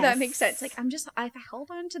 Yes. If that makes sense. Like, if I hold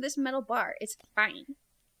on to this metal bar, it's fine.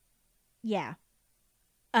 Yeah.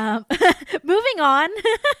 Moving on.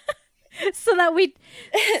 so that we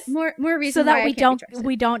more reason so that why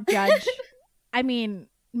we don't judge. I mean,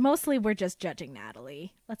 mostly we're just judging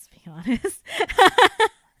Natalie. Let's be honest.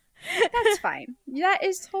 That's fine. That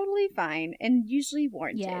is totally fine and usually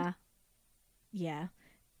warranted. Yeah.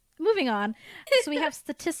 Moving on. So we have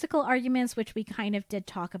statistical arguments, which we kind of did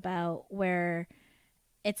talk about, where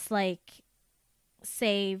it's like,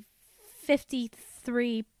 say,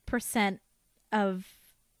 53% of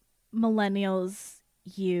millennials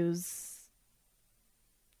use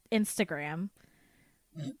Instagram.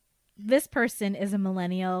 This person is a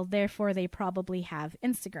millennial, therefore they probably have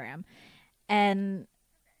Instagram. And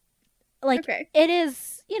like, It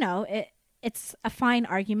is, it's a fine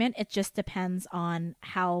argument. It just depends on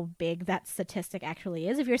how big that statistic actually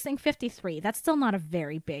is. If you're saying 53, that's still not a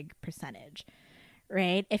very big percentage,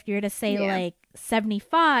 right? If you're to say like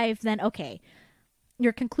 75, then okay,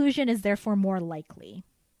 your conclusion is therefore more likely.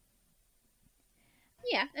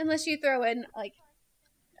 Yeah, unless you throw in, like,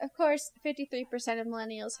 of course, 53% of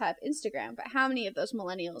millennials have Instagram, but how many of those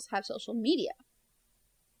millennials have social media?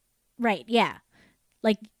 Right, yeah.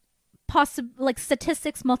 Like,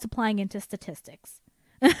 statistics multiplying into statistics.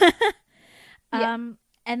 And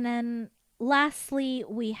then lastly,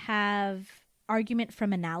 we have argument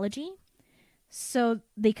from analogy. So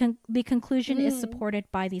the conclusion is supported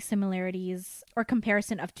by the similarities or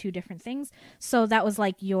comparison of two different things. So that was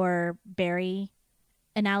like your berry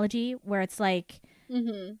analogy, where it's like,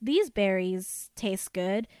 these berries taste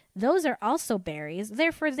good. Those are also berries.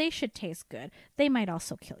 Therefore, they should taste good. They might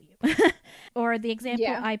also kill you. Or the example,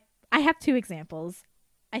 I have two examples.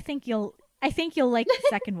 I think you'll like the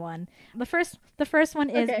second one. The first one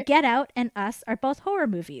is Get Out and Us are both horror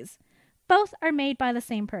movies. Both are made by the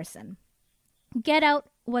same person. Get Out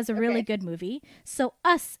was a really good movie, so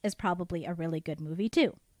Us is probably a really good movie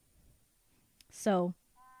too. So,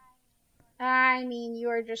 I mean,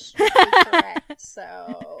 you're just strictly correct,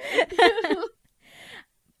 so.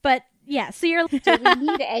 But yeah, so you're. Do we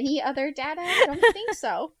need any other data? I don't think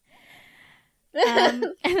so.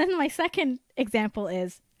 And then my second example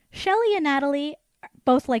is Shelley and Natalie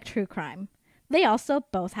both like true crime. They also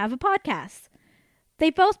both have a podcast. They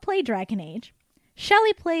both play Dragon Age.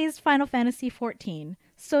 Shelley plays Final Fantasy XIV,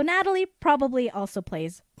 so Natalie probably also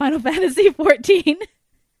plays Final Fantasy XIV.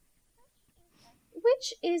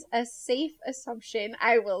 Which is a safe assumption,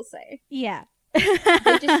 I will say. Yeah.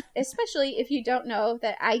 Especially if you don't know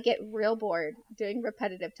that I get real bored doing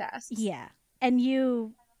repetitive tasks. Yeah. And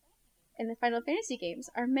you... And the Final Fantasy games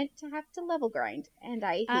are meant to have to level grind, and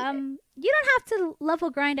I hate it. You don't have to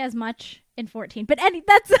level grind as much in 14, but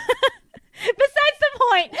that's... Besides the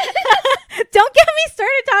point. Don't get me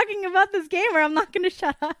started talking about this game or I'm not going to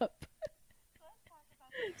shut up.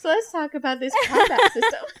 So let's talk about this combat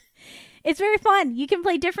system. It's very fun. You can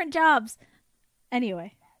play different jobs.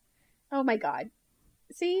 Anyway. Oh my god.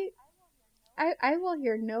 See, I will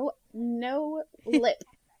hear no lip,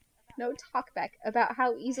 no talk back about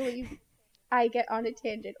how easily I get on a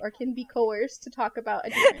tangent or can be coerced to talk about a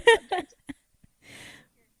different subject.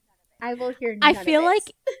 I will hear none of it.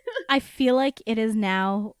 I feel like it is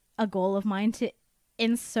now a goal of mine to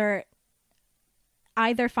insert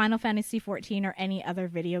either Final Fantasy XIV or any other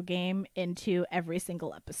video game into every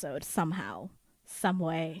single episode somehow, some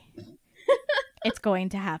way. It's going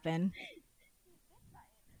to happen.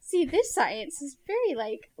 See, this science is very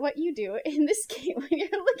like what you do in this game when you're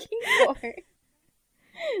looking for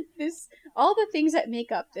all the things that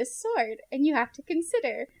make up this sword, and you have to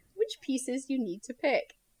consider which pieces you need to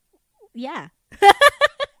pick. Yeah.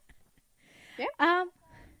 Yeah.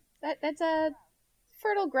 That's a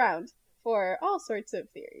fertile ground for all sorts of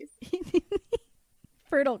theories.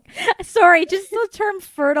 Fertile. Sorry, just the term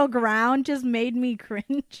fertile ground just made me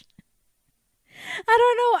cringe.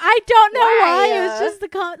 I don't know why. It was just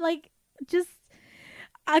because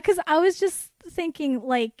I was just thinking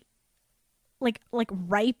like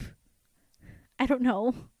ripe. I don't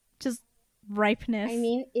know, just ripeness. I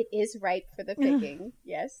mean, it is ripe for the picking.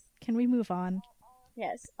 Yes. Can we move on?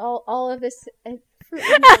 Yes. All of this fruit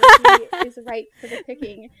analogy is ripe for the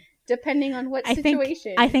picking, depending on what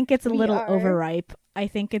situation. I think it's a little overripe. I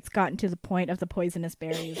think it's gotten to the point of the poisonous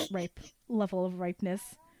berries ripe level of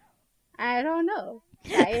ripeness. I don't know.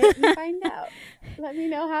 Try it and find out. Let me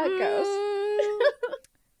know how it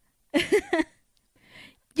goes.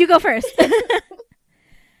 You go first.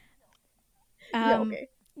 Okay.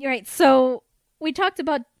 You're right. So we talked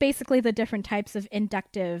about basically the different types of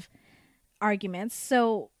inductive arguments.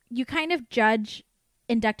 So you kind of judge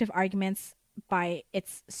inductive arguments by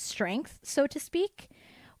its strength, so to speak,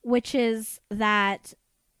 which is that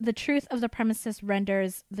the truth of the premises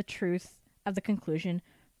renders the truth of the conclusion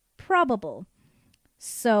probable.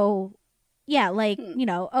 So, yeah,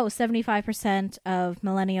 75% of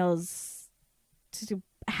millennials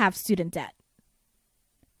have student debt.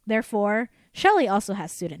 Therefore, Shelley also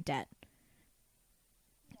has student debt.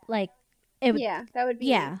 That would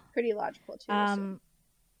be pretty logical too.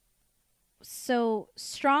 So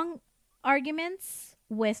strong arguments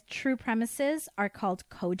with true premises are called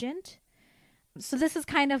cogent. So this is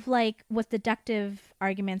kind of like with deductive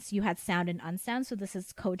arguments, you had sound and unsound. So this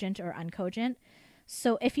is cogent or uncogent.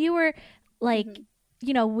 So if you were we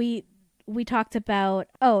talked about,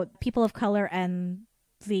 people of color and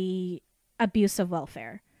the abuse of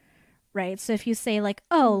welfare, right? So if you say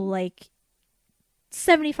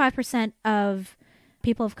 75% of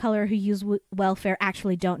people of color who use welfare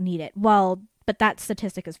actually don't need it. Well, but that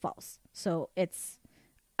statistic is false. So it's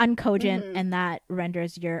uncogent, and that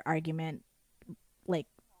renders your argument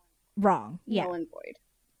wrong. Null and void.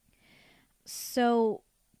 So,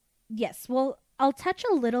 yes. Well, I'll touch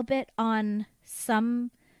a little bit on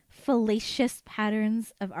some fallacious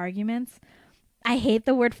patterns of arguments. I hate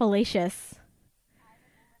the word fallacious.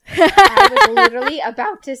 I was literally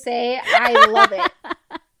about to say I love it.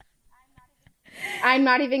 I'm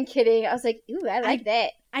not even kidding. I was like, ooh, I like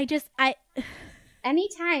that.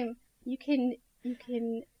 Anytime you can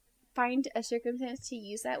find a circumstance to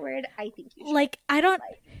use that word, I think you should.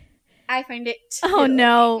 I find it Oh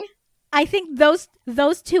no. I think those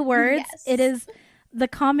two words, yes. It is the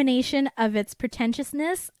combination of its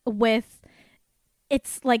pretentiousness with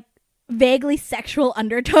its vaguely sexual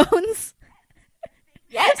undertones.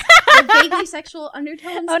 Yes, the vaguely sexual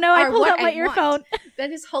undertones. Oh no, I pulled out my earphone.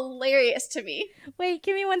 That is hilarious to me. Wait,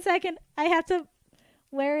 give me 1 second. I have to.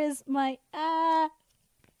 Where is my?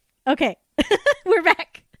 Okay, we're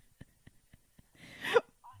back.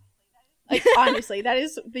 Honestly, that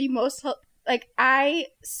is the most. I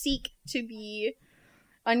seek to be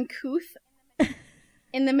uncouth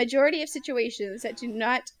in the majority of situations that do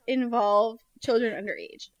not involve children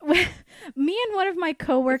underage. Me and one of my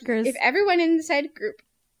coworkers. If everyone in said group.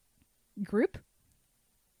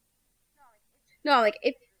 No,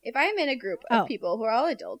 if I'm in a group of people who are all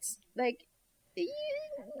adults, I'm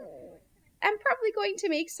probably going to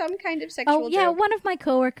make some kind of sexual joke. Oh yeah, one of my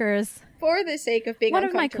coworkers. For the sake of being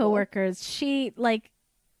uncomfortable. One of my coworkers, she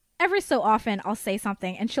every so often I'll say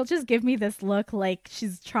something and she'll just give me this look like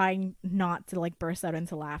she's trying not to burst out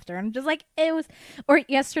into laughter. And I'm just it was. Or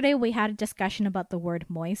yesterday we had a discussion about the word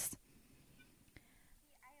moist.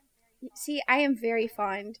 See, I am very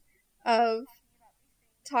fond of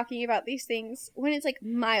talking about these things when it's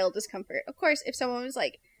mild discomfort. Of course, if someone was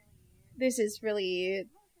this is really,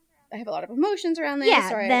 I have a lot of emotions around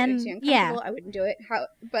this, or then, I'm uncomfortable, I wouldn't do it.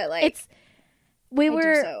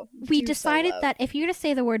 We decided that if you were to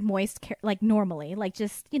say the word moist, normally,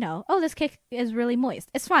 just, this cake is really moist.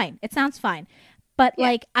 It's fine. It sounds fine. But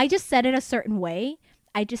I just said it a certain way.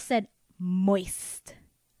 I just said moist.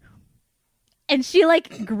 And she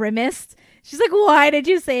grimaced She's like, why did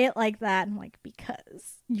you say it like that? I'm like,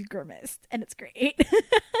 because you grimaced, and it's great.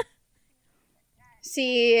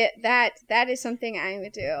 See, that is something I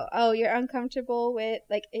would do. Oh, you're uncomfortable with,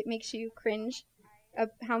 like, it makes you cringe of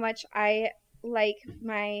how much I like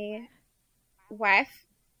my wife.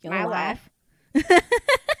 You'll laugh.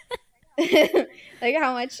 Like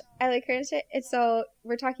how much I like her and shit. And so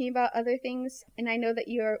we're talking about other things, and I know that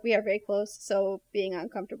we are very close, so being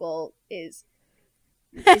uncomfortable is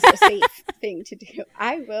a safe thing to do.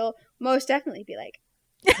 I will most definitely be like,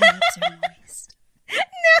 no.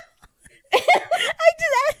 I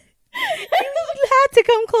did that. You had to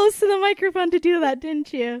come close to the microphone to do that,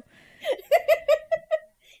 didn't you?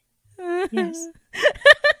 Yes.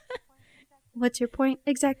 What's your point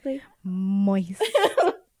exactly? Moist.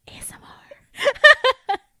 ASMR.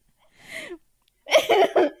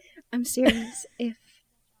 I'm serious. If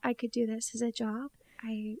I could do this as a job,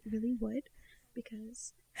 I really would,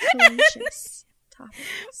 because delicious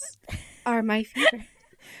topics are my favorite.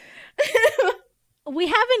 We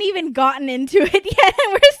haven't even gotten into it yet,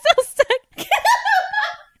 and we're still stuck.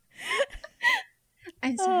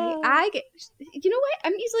 I'm sorry. You know what?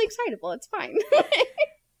 I'm easily excitable. It's fine.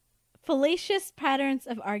 Fallacious patterns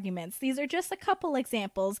of arguments. These are just a couple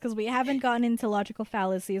examples because we haven't gotten into logical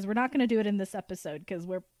fallacies. We're not going to do it in this episode because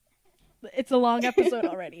it's a long episode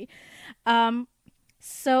already.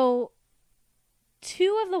 So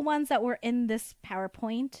two of the ones that were in this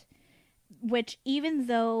PowerPoint, which even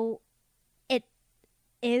though it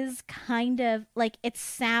is kind of like it's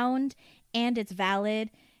sound and it's valid,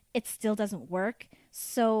 it still doesn't work.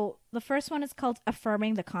 So the first one is called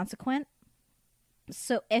affirming the consequent.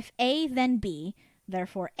 So if A, then B,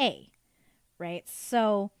 therefore A, right?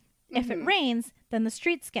 So if it rains, then the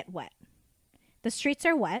streets get wet. The streets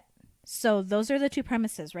are wet. So those are the two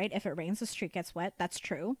premises, right? If it rains, the street gets wet. That's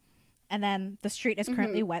true. And then the street is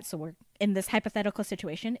currently wet. So we're in this hypothetical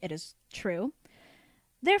situation. It is true.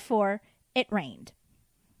 Therefore, it rained.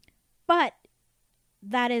 But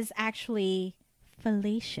that is actually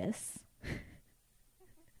fallacious.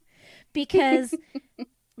 Because,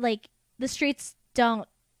 like, the streets don't,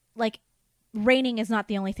 like, raining is not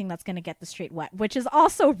the only thing that's going to get the street wet, which is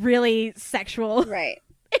also really sexual. Right.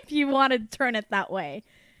 If you want to turn it that way.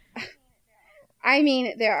 I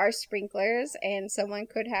mean, there are sprinklers, and someone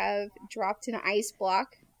could have dropped an ice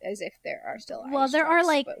block, as if there are still ice. Well, there trucks, are,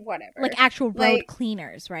 like, but whatever. Like actual road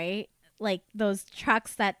cleaners, right? Like those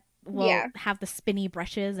trucks that will have the spinny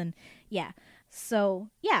brushes and So,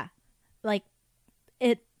 yeah. Like,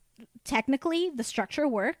 it technically, the structure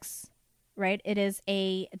works, right? It is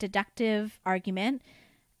a deductive argument.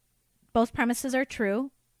 Both premises are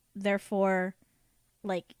true. Therefore,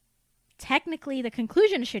 like, technically the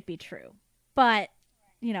conclusion should be true. But,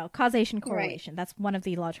 you know, causation correlation, that's one of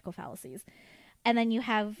the logical fallacies. And then you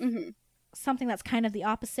have something that's kind of the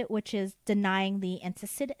opposite, which is denying the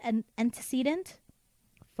antecedent.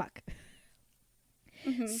 Fuck.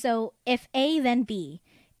 So if A, then B.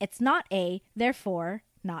 It's not A, therefore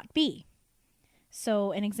not B.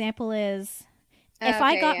 So an example is, if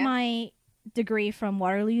I got my degree from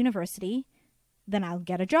Waterloo University, then I'll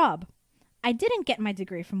get a job. I didn't get my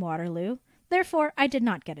degree from Waterloo, therefore I did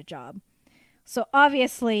not get a job. So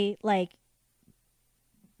obviously, like,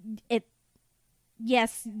 other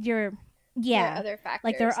factors.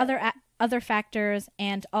 Like, there are other factors,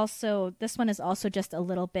 and also this one is also just a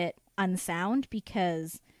little bit unsound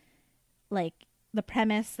because, like, the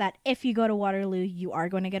premise that if you go to Waterloo, you are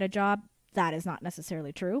going to get a job, that is not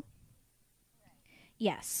necessarily true.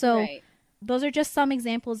 Yeah, so those are just some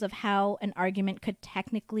examples of how an argument could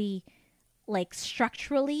technically, like,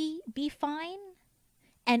 structurally be fine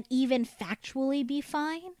and even factually be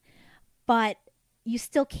fine, but you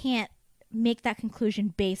still can't make that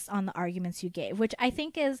conclusion based on the arguments you gave, which I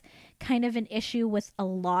think is kind of an issue with a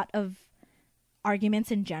lot of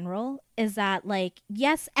arguments in general, is that, like,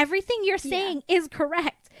 yes, everything you're saying is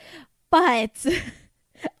correct, but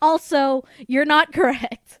also you're not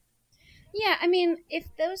correct. Yeah, I mean,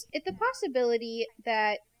 if the possibility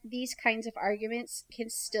that these kinds of arguments can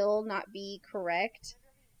still not be correct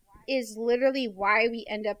is literally why we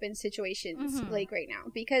end up in situations like right now,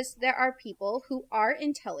 because there are people who are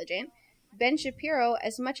intelligent. Ben Shapiro,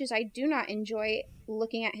 as much as I do not enjoy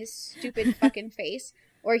looking at his stupid fucking face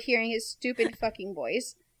or hearing his stupid fucking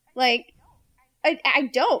voice, like, I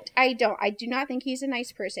do not think he's a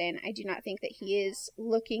nice person. I do not think that he is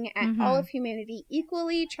looking at all of humanity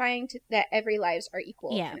equally, trying to that every lives are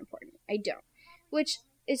equal and important. I don't. Which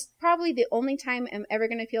is probably the only time I'm ever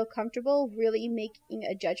going to feel comfortable really making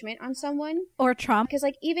a judgment on someone. Or Trump. Because,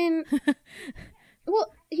 like, even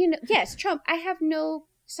well, you know, yes, Trump, I have no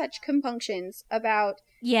such compunctions about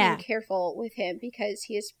being careful with him because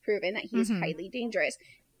he has proven that he is highly dangerous.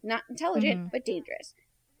 Not intelligent, but dangerous.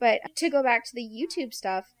 But to go back to the YouTube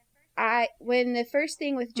stuff, when the first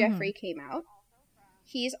thing with Jeffrey came out,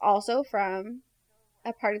 he's also from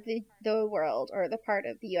a part of the world, or the part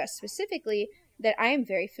of the U.S. specifically, that I am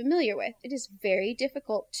very familiar with. It is very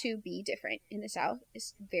difficult to be different in the South.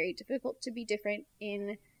 It's very difficult to be different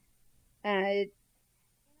in a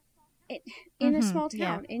small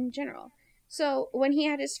town in general. So when he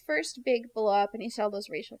had his first big blow up and he saw those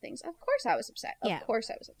racial things, of course I was upset. Of course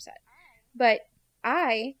I was upset. But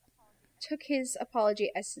I took his apology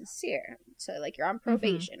as sincere. So, like, you're on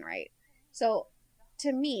probation, right? So,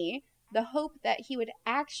 to me, the hope that he would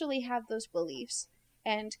actually have those beliefs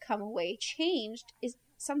and come away changed is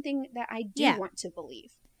something that I do want to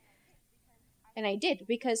believe. And I did,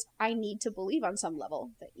 because I need to believe on some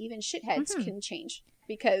level that even shitheads can change,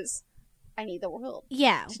 because I need the world.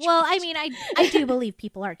 Yeah. Well, I mean, I do believe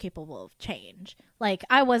people are capable of change. Like,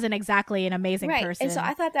 I wasn't exactly an amazing person. And so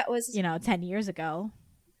I thought that was, 10 years ago.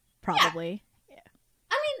 Probably. Yeah.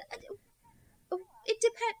 I mean, it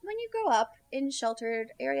depends. When you grow up in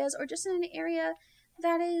sheltered areas, or just in an area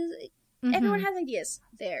that is, everyone has ideas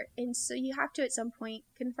there. And so you have to, at some point,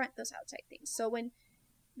 confront those outside things. So when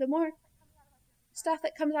the more stuff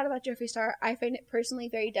that comes out about Jeffree Star, I find it personally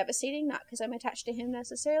very devastating, not because I'm attached to him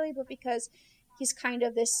necessarily, but because he's kind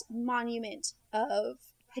of this monument of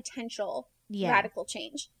potential radical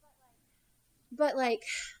change. But, like,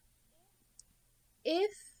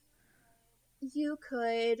 if you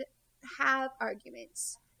could have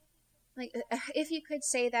arguments, like, if you could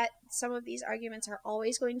say that some of these arguments are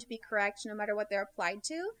always going to be correct no matter what they're applied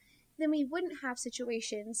to, then we wouldn't have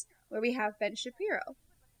situations where we have Ben Shapiro,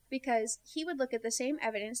 because he would look at the same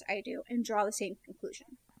evidence I do and draw the same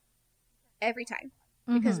conclusion every time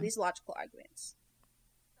because of these logical arguments.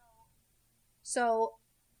 So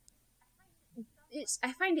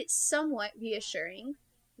I find it somewhat reassuring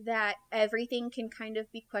that everything can kind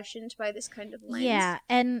of be questioned by this kind of lens. Yeah,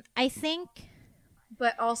 and I think...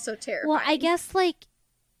 But also terrifying. Well, I guess, like,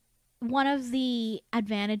 one of the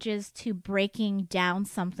advantages to breaking down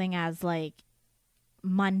something as, like,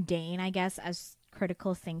 mundane, I guess, as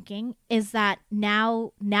critical thinking, is that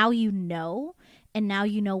now you know, and now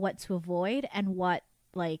you know what to avoid and what,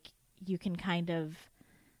 like, you can kind of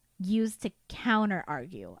use to counter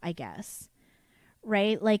argue, I guess.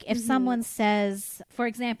 Right? Like, if someone says, for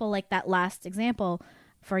example, like that last example,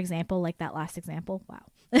 wow.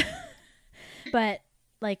 But,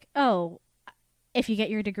 like, oh, if you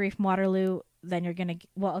get your degree from Waterloo, then you're going to,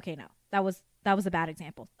 well, okay, no, that was a bad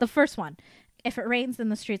example. The first one, if it rains, then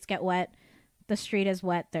the streets get wet. The street is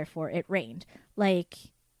wet, therefore it rained. Like,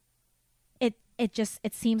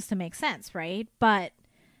 it seems to make sense, right? But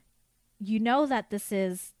you know that this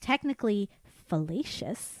is technically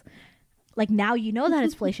fallacious. Like, now you know that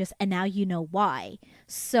it's fallacious, and now you know why.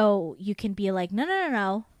 So you can be like,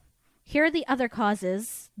 no. Here are the other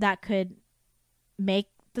causes that could make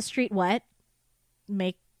the street wet.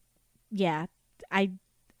 Every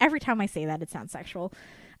time I say that, it sounds sexual.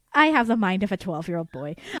 I have the mind of a 12-year-old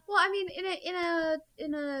boy. Well, I mean,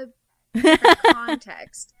 in a different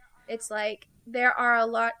context, it's like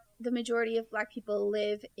the majority of Black people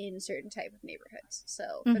live in certain type of neighborhoods.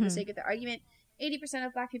 So, for the sake of the argument, 80%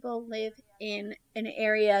 of Black people live in an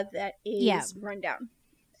area that is run down.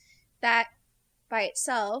 That, by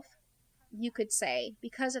itself, you could say,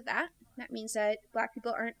 because of that means that Black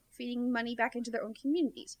people aren't feeding money back into their own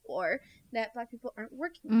communities, or that Black people aren't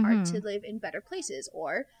working hard to live in better places,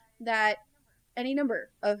 or that any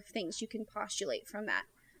number of things you can postulate from that.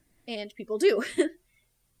 And people do.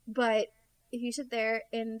 But if you sit there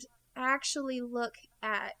and actually look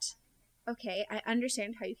at, okay, I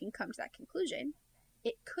understand how you can come to that conclusion.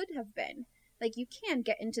 It could have been, like, you can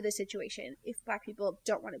get into this situation if Black people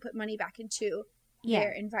don't want to put money back into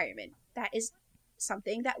their environment. That is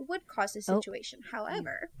something that would cause the situation.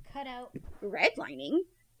 However, cut out redlining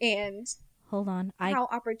and hold on, how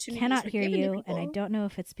opportunities cannot are hear given to you, people. and I don't know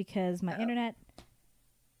if it's because my internet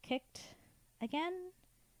kicked again.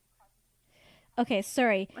 Okay,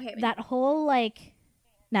 sorry. Okay, that whole, like,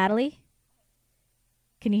 Natalie,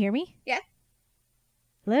 can you hear me? Yeah.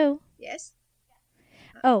 Hello. Yes.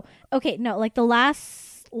 Oh, okay. No, like the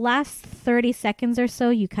last 30 seconds or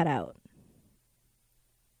so, you cut out.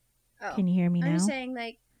 Oh. Can you hear me now? I'm saying,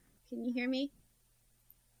 like, can you hear me?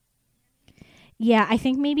 Yeah, I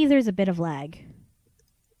think maybe there's a bit of lag.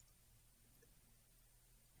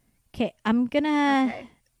 Okay, I'm gonna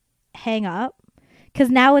hang up, because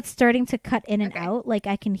now it's starting to cut in and out. Like,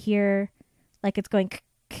 I can hear, like, it's going.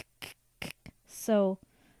 So,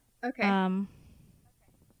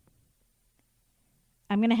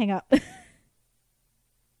 I'm going to hang up.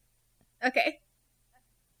 Okay.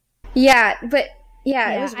 Yeah, but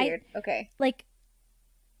yeah, it was weird. Okay. Like,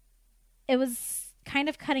 it was kind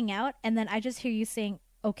of cutting out, and then I just hear you saying,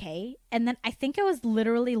 okay, and then I think it was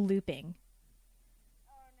literally looping.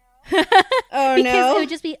 Oh, because no. it would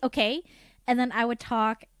just be, okay, and then I would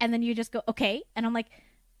talk, and then you just go, okay, and I'm like,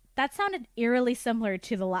 that sounded eerily similar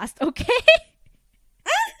to the last okay.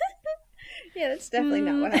 Yeah, that's definitely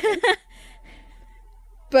not what happened.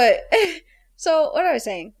 But, so what I was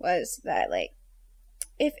saying was that, like,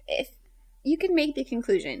 if you can make the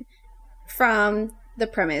conclusion from the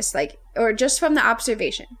premise, like, or just from the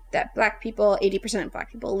observation that Black people, 80% of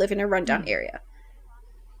Black people live in a rundown area,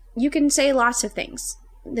 you can say lots of things.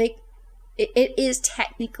 Like, it is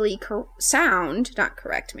technically sound, not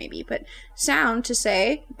correct maybe, but sound to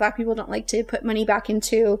say Black people don't like to put money back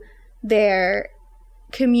into their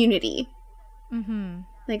community. Mm-hmm.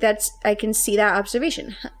 Like, that's, I can see that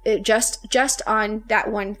observation just on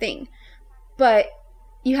that one thing. But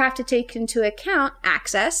you have to take into account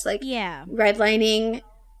access, like redlining,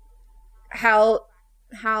 how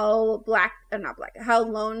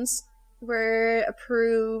loans were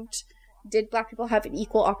approved. Did Black people have an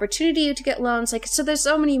equal opportunity to get loans? Like, so there's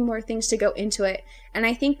so many more things to go into it. And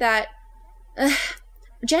I think that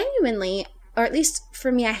genuinely, or at least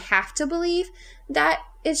for me, I have to believe that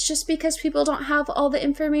it's just because people don't have all the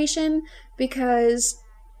information, because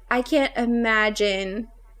I can't imagine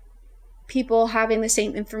people having the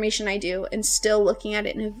same information I do and still looking at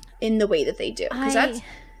it in the way that they do. Because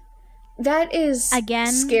that is,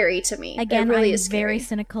 again, scary to me. Again, it really I'm is scary. Very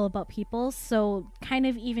cynical about people. So kind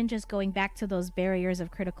of even just going back to those barriers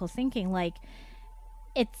of critical thinking, like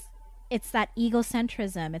it's that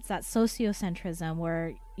egocentrism, it's that sociocentrism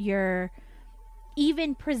where you're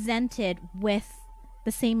even presented with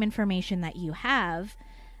the same information that you have.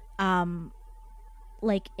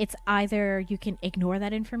 Like, it's either you can ignore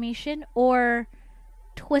that information or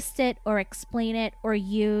twist it or explain it or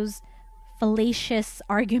use fallacious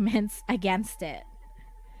arguments against it.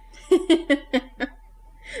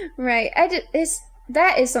 Right.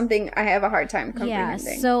 That is something I have a hard time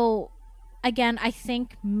comprehending. Yeah, so again, I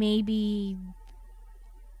think maybe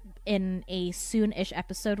in a soon-ish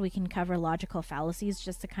episode we can cover logical fallacies,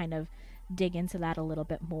 just to kind of dig into that a little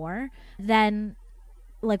bit more. Then,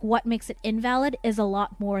 like, what makes it invalid is a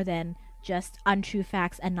lot more than just untrue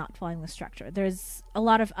facts and not following the structure. There's a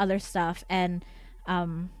lot of other stuff, and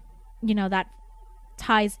that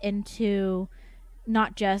ties into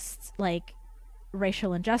not just like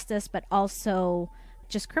racial injustice, but also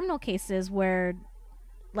just criminal cases where,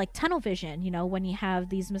 like, tunnel vision, when you have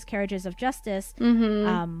these miscarriages of justice,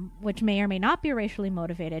 which may or may not be racially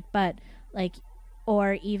motivated, but like,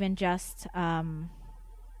 or even just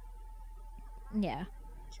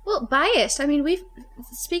well, biased. I mean,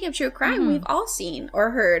 speaking of true crime, we've all seen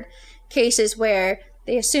or heard cases where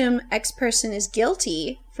they assume X person is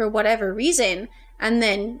guilty for whatever reason, and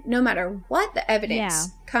then no matter what the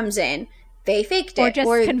evidence comes in, they faked it. Or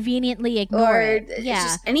just conveniently ignore it. Yeah.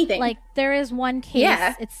 Just anything. Like, there is one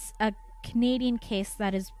case, it's a Canadian case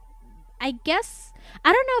that is, I guess,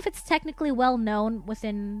 I don't know if it's technically well known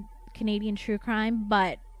within Canadian true crime,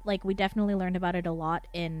 but, like, we definitely learned about it a lot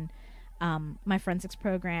in my forensics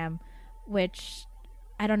program, which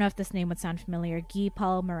I don't know if this name would sound familiar. Guy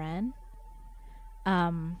Paul Morin.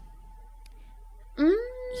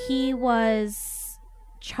 He was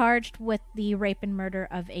charged with the rape and murder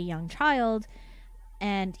of a young child,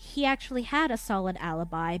 and he actually had a solid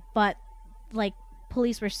alibi, but, like,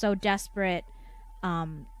 police were so desperate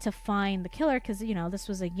to find the killer, because this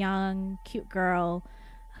was a young, cute girl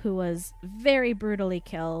who was very brutally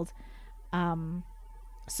killed.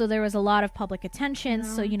 So there was a lot of public attention.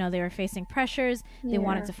 So, they were facing pressures. They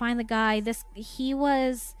wanted to find the guy. He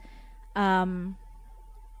was,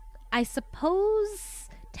 I suppose,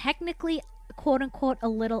 technically, quote unquote, a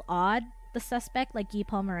little odd, the suspect, like Guy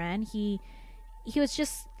Paul Morin. He was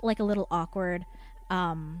just, like, a little awkward,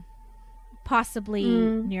 possibly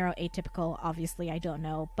neuroatypical, obviously, I don't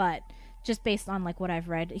know, but just based on, like, what I've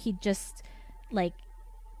read, he just, like,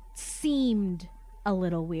 seemed a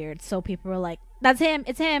little weird. So people were like, that's him,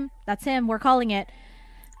 that's him, we're calling it.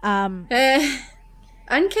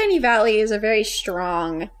 Uncanny Valley is a very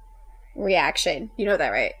strong reaction. You know that,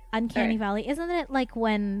 right? Uncanny Valley. Isn't it like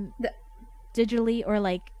when digitally, or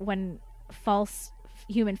like when false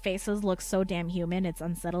human faces look so damn human, it's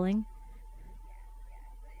unsettling?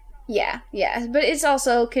 Yeah. But it's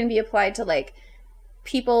also can be applied to, like,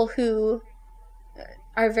 people who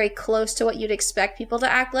are very close to what you'd expect people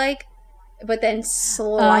to act like, but then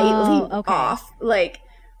slightly off. Like,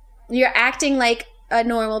 you're acting like a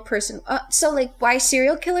normal person. So like why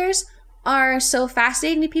serial killers are so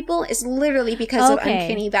fascinating to people is literally because of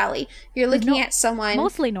Uncanny Valley. You're looking at someone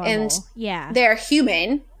mostly normal, and yeah, they're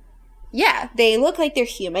human. Yeah, they look like they're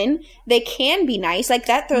human. They can be nice. Like,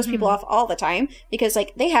 that throws people off all the time because,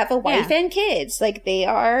 like, they have a wife and kids. Like, they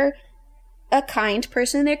are a kind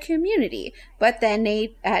person in their community. But then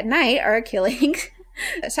they, at night, are killing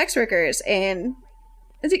sex workers. And,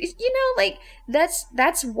 you know, like,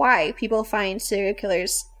 that's why people find serial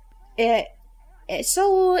killers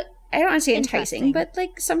so, I don't want to say enticing, but,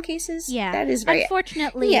 like, some cases, that is very...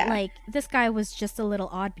 Unfortunately, like, this guy was just a little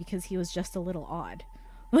odd because he was just a little odd.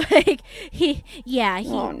 Like he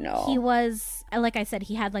was, like I said,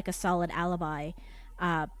 he had like a solid alibi,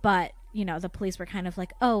 but you know, the police were kind of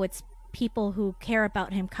like, oh, it's people who care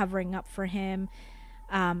about him covering up for him,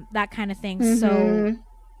 that kind of thing. So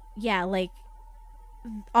yeah, like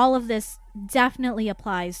all of this definitely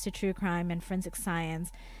applies to true crime and forensic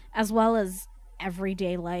science, as well as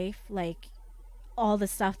everyday life, like all the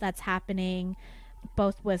stuff that's happening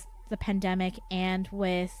both with the pandemic and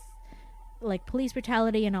with like police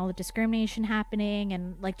brutality and all the discrimination happening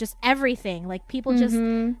and like just everything. Like people just,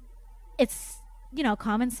 it's, you know,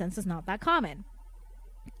 common sense is not that common.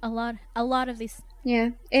 A lot of these. Yeah.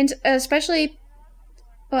 And especially,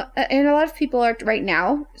 and a lot of people are right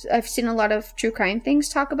now, I've seen a lot of true crime things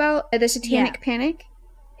talk about the satanic panic.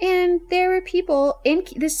 And there were people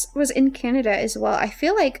this was in Canada as well. I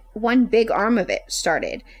feel like one big arm of it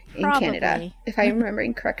started in Canada, if I'm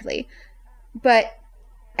remembering correctly. But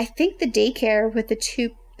I think the daycare with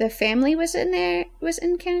the family was in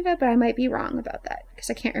Canada, but I might be wrong about that because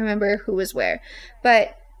I can't remember who was where.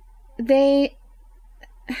 But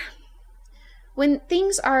when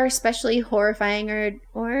things are especially horrifying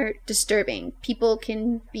or disturbing, people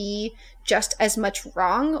can be just as much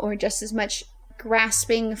wrong or just as much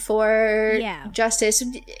grasping for justice,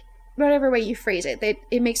 whatever way you phrase it.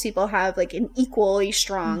 It makes people have like an equally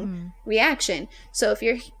strong reaction. So if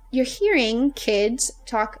you're hearing kids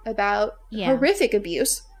talk about horrific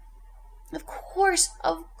abuse, of course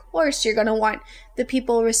you're going to want the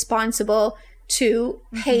people responsible to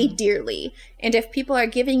pay dearly. And if people are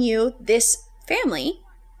giving you this family,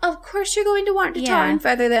 of course you're going to want to tar and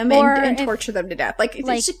feather them and torture them to death. Like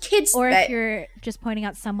it's kids. Or if you're just pointing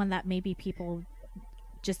out someone that maybe people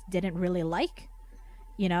just didn't really like,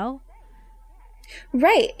 you know?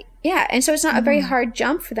 Right. Yeah. And so it's not a very hard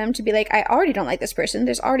jump for them to be like, I already don't like this person.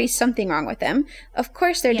 There's already something wrong with them. Of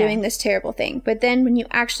course they're doing this terrible thing. But then when you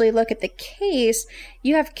actually look at the case,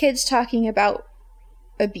 you have kids talking about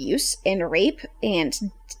abuse and rape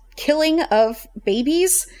and killing of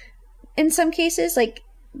babies in some cases. Like,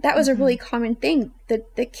 that was a really common thing,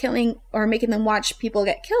 the killing or making them watch people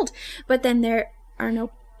get killed. But then there are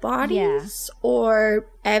no bodies or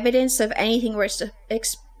evidence of anything where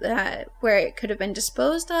where it could have been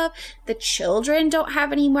disposed of. The children don't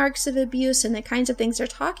have any marks of abuse, and the kinds of things they're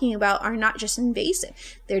talking about are not just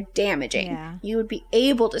invasive, they're damaging. You would be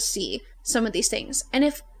able to see some of these things. And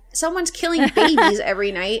if someone's killing babies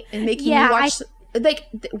every night and making you watch, like,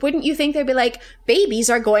 wouldn't you think they'd be like, babies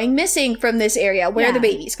are going missing from this area, where are the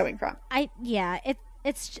babies coming from?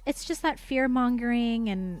 It's just that fear mongering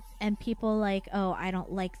and people like, oh, I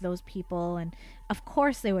don't like those people, and of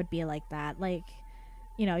course they would be like that. Like,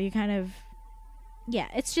 you know, you kind of,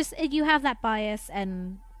 it's just, you have that bias,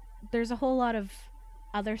 and there's a whole lot of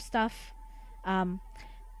other stuff.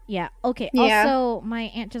 Okay. Also, my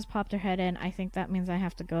aunt just popped her head in. I think that means I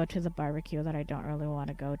have to go to the barbecue that I don't really want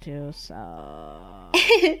to go to, so.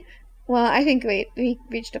 Well, I think we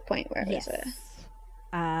reached a point where it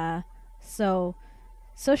was so,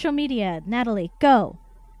 social media, Natalie, go.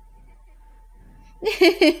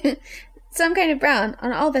 Some kind of brown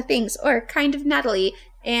on all the things, or kind of Natalie.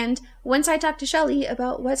 And once I talk to Shelly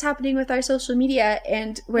about what's happening with our social media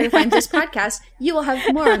and where to find this podcast, you will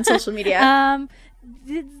have more on social media.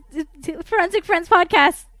 Forensic Friends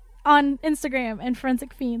Podcast on Instagram and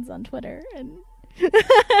Forensic Fiends on Twitter.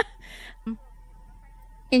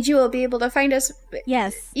 And you will be able to find us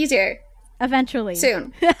easier. Eventually.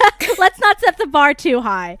 Soon. Let's not set the bar too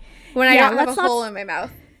high. When I don't have a hole in my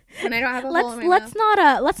mouth. When I don't have a hole in my mouth.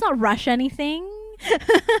 Let's not rush anything.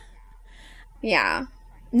 Yeah.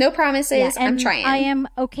 No promises. I'm trying. I am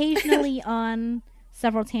occasionally on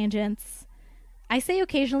several tangents. I say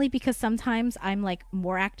occasionally because sometimes I'm like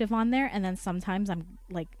more active on there, and then sometimes I'm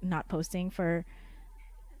like not posting for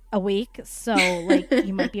a week. So like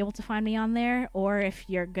you might be able to find me on there, or if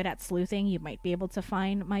you're good at sleuthing, you might be able to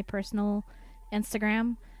find my personal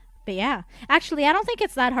Instagram. But yeah, actually, I don't think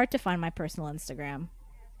it's that hard to find my personal Instagram.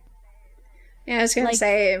 Yeah, I was gonna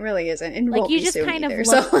say, it really isn't. It like, won't you be just soon kind either, of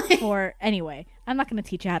so, look like... for... Anyway, I'm not going to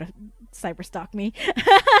teach you how to cyberstalk me.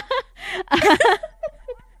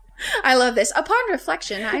 I love this. Upon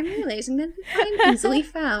reflection, I'm realizing that I'm easily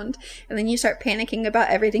found. And then you start panicking about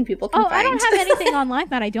everything people can find. I don't have anything online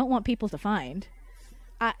that I don't want people to find.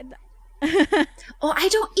 I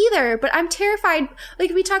don't either, but I'm terrified.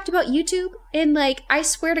 Like, we talked about YouTube, and, like, I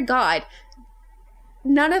swear to God,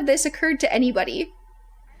 none of this occurred to anybody.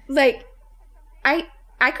 Like, I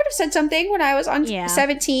could have said something when I was on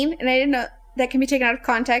 17, and I didn't know that can be taken out of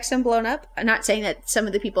context and blown up. I'm not saying that some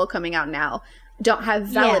of the people coming out now don't have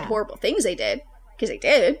valid, horrible things they did, because they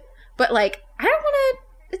did. But, like, I don't want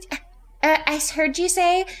to... I heard you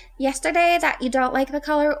say yesterday that you don't like the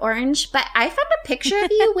color orange, but I found a picture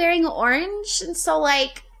of you wearing orange, and so,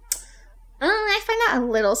 like, I find that a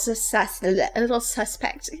little suspect.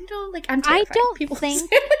 You know, like, I'm terrified. I don't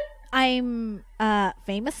think I'm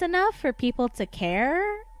famous enough for people to care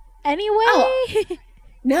anyway. Oh,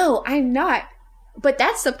 no, I'm not. But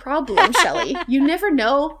that's the problem, Shelley. You never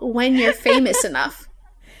know when you're famous enough.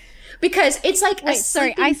 Because it's like I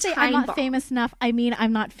say I'm not famous enough. I mean,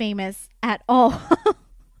 I'm not famous at all.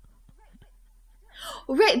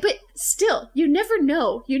 Right, but still, you never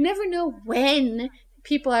know. You never know when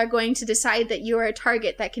people are going to decide that you are a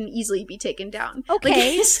target that can easily be taken down.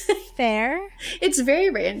 Okay, like, fair. It's very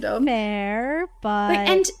random. Fair, but... Like,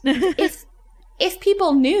 and if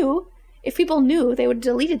people knew, they would have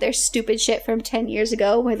deleted their stupid shit from 10 years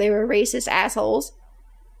ago where they were racist assholes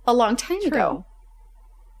a long time ago.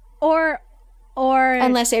 Or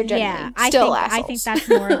unless they're genuinely assholes. I think that's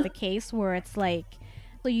more of the case where it's like,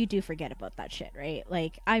 well, you do forget about that shit, right?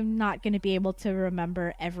 Like, I'm not going to be able to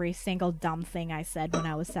remember every single dumb thing I said when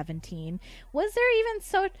I was 17. Was there even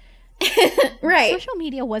right? Social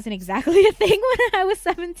media wasn't exactly a thing when I was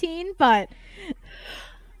 17, but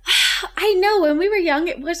I know when we were young,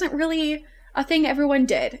 it wasn't really a thing everyone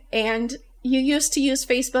did, and you used to use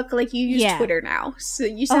Facebook like you use Twitter now. So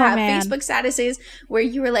you used to have Facebook statuses where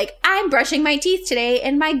you were like, I'm brushing my teeth today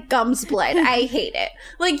and my gums bled. I hate it.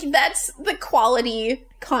 Like, that's the quality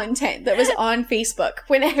content that was on Facebook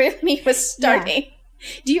when everything was starting. Yeah.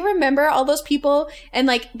 Do you remember all those people? And,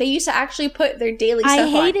 like, they used to actually put their daily stuff on. I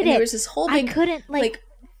hated it. There was this whole big... I couldn't, like...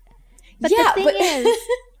 But the thing is,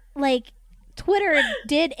 like, Twitter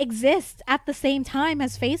did exist at the same time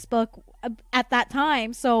as Facebook at that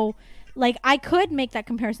time, so... Like, I could make that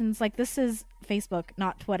comparison. It's like, this is Facebook,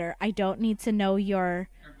 not Twitter. I don't need to know your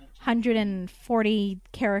 140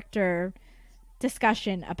 character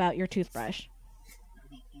discussion about your toothbrush.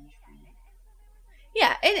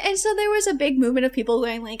 Yeah, and so there was a big movement of people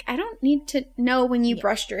going like, I don't need to know when you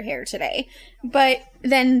brushed your hair today. But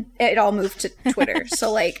then it all moved to Twitter.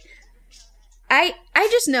 So, like, I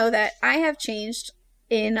just know that I have changed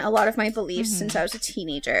in a lot of my beliefs since I was a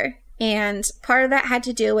teenager. And part of that had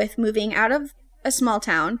to do with moving out of a small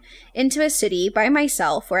town into a city by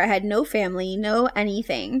myself where I had no family, no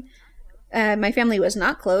anything. My family was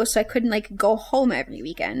not close, so I couldn't, like, go home every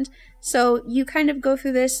weekend. So you kind of go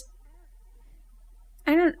through this,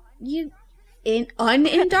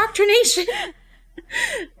 unindoctrination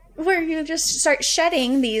where you just start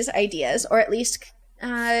shedding these ideas, or at least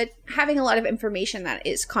having a lot of information that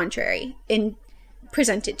is contrary and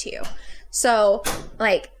presented to you. So,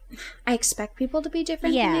 like... I expect people to be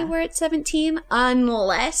different than they were at 17,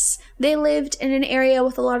 unless they lived in an area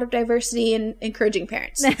with a lot of diversity and encouraging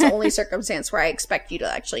parents. It's the only circumstance where I expect you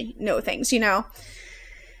to actually know things, you know?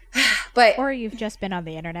 But or you've just been on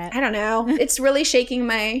the internet. I don't know. It's really shaking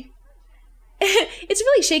my... it's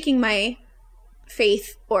really shaking my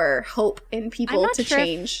faith or hope in people to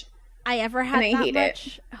change. I ever had that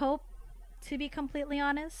much hope, to be completely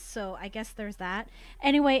honest. So I guess there's that.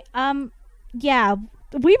 Anyway, yeah...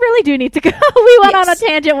 We really do need to go. We went on a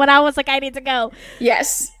tangent when I was like, I need to go.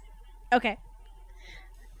 Yes. Okay.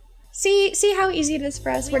 See how easy it is for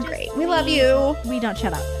us? We're great. We love you. We don't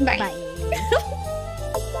shut up. Bye. Bye.